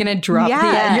 Where are you going to drop the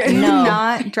address? No.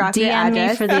 Not drop your DM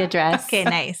address. me for the address. Okay,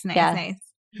 nice.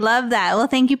 Love that. Well,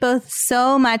 thank you both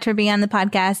so much for being on the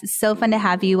podcast. It's so fun to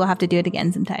have you. We'll have to do it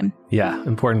again sometime. Yeah,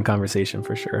 important conversation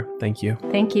for sure. Thank you.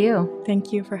 Thank you.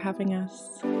 Thank you for having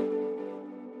us.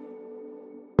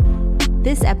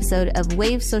 This episode of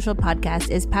Wave Social Podcast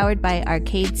is powered by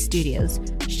Arcade Studios.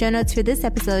 Show notes for this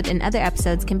episode and other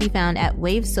episodes can be found at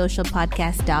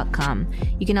wavesocialpodcast.com.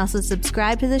 You can also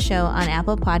subscribe to the show on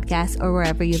Apple Podcasts or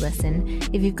wherever you listen.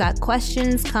 If you've got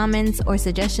questions, comments, or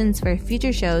suggestions for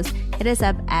future shows, hit us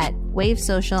up at Wave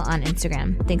Social on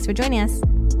Instagram. Thanks for joining us.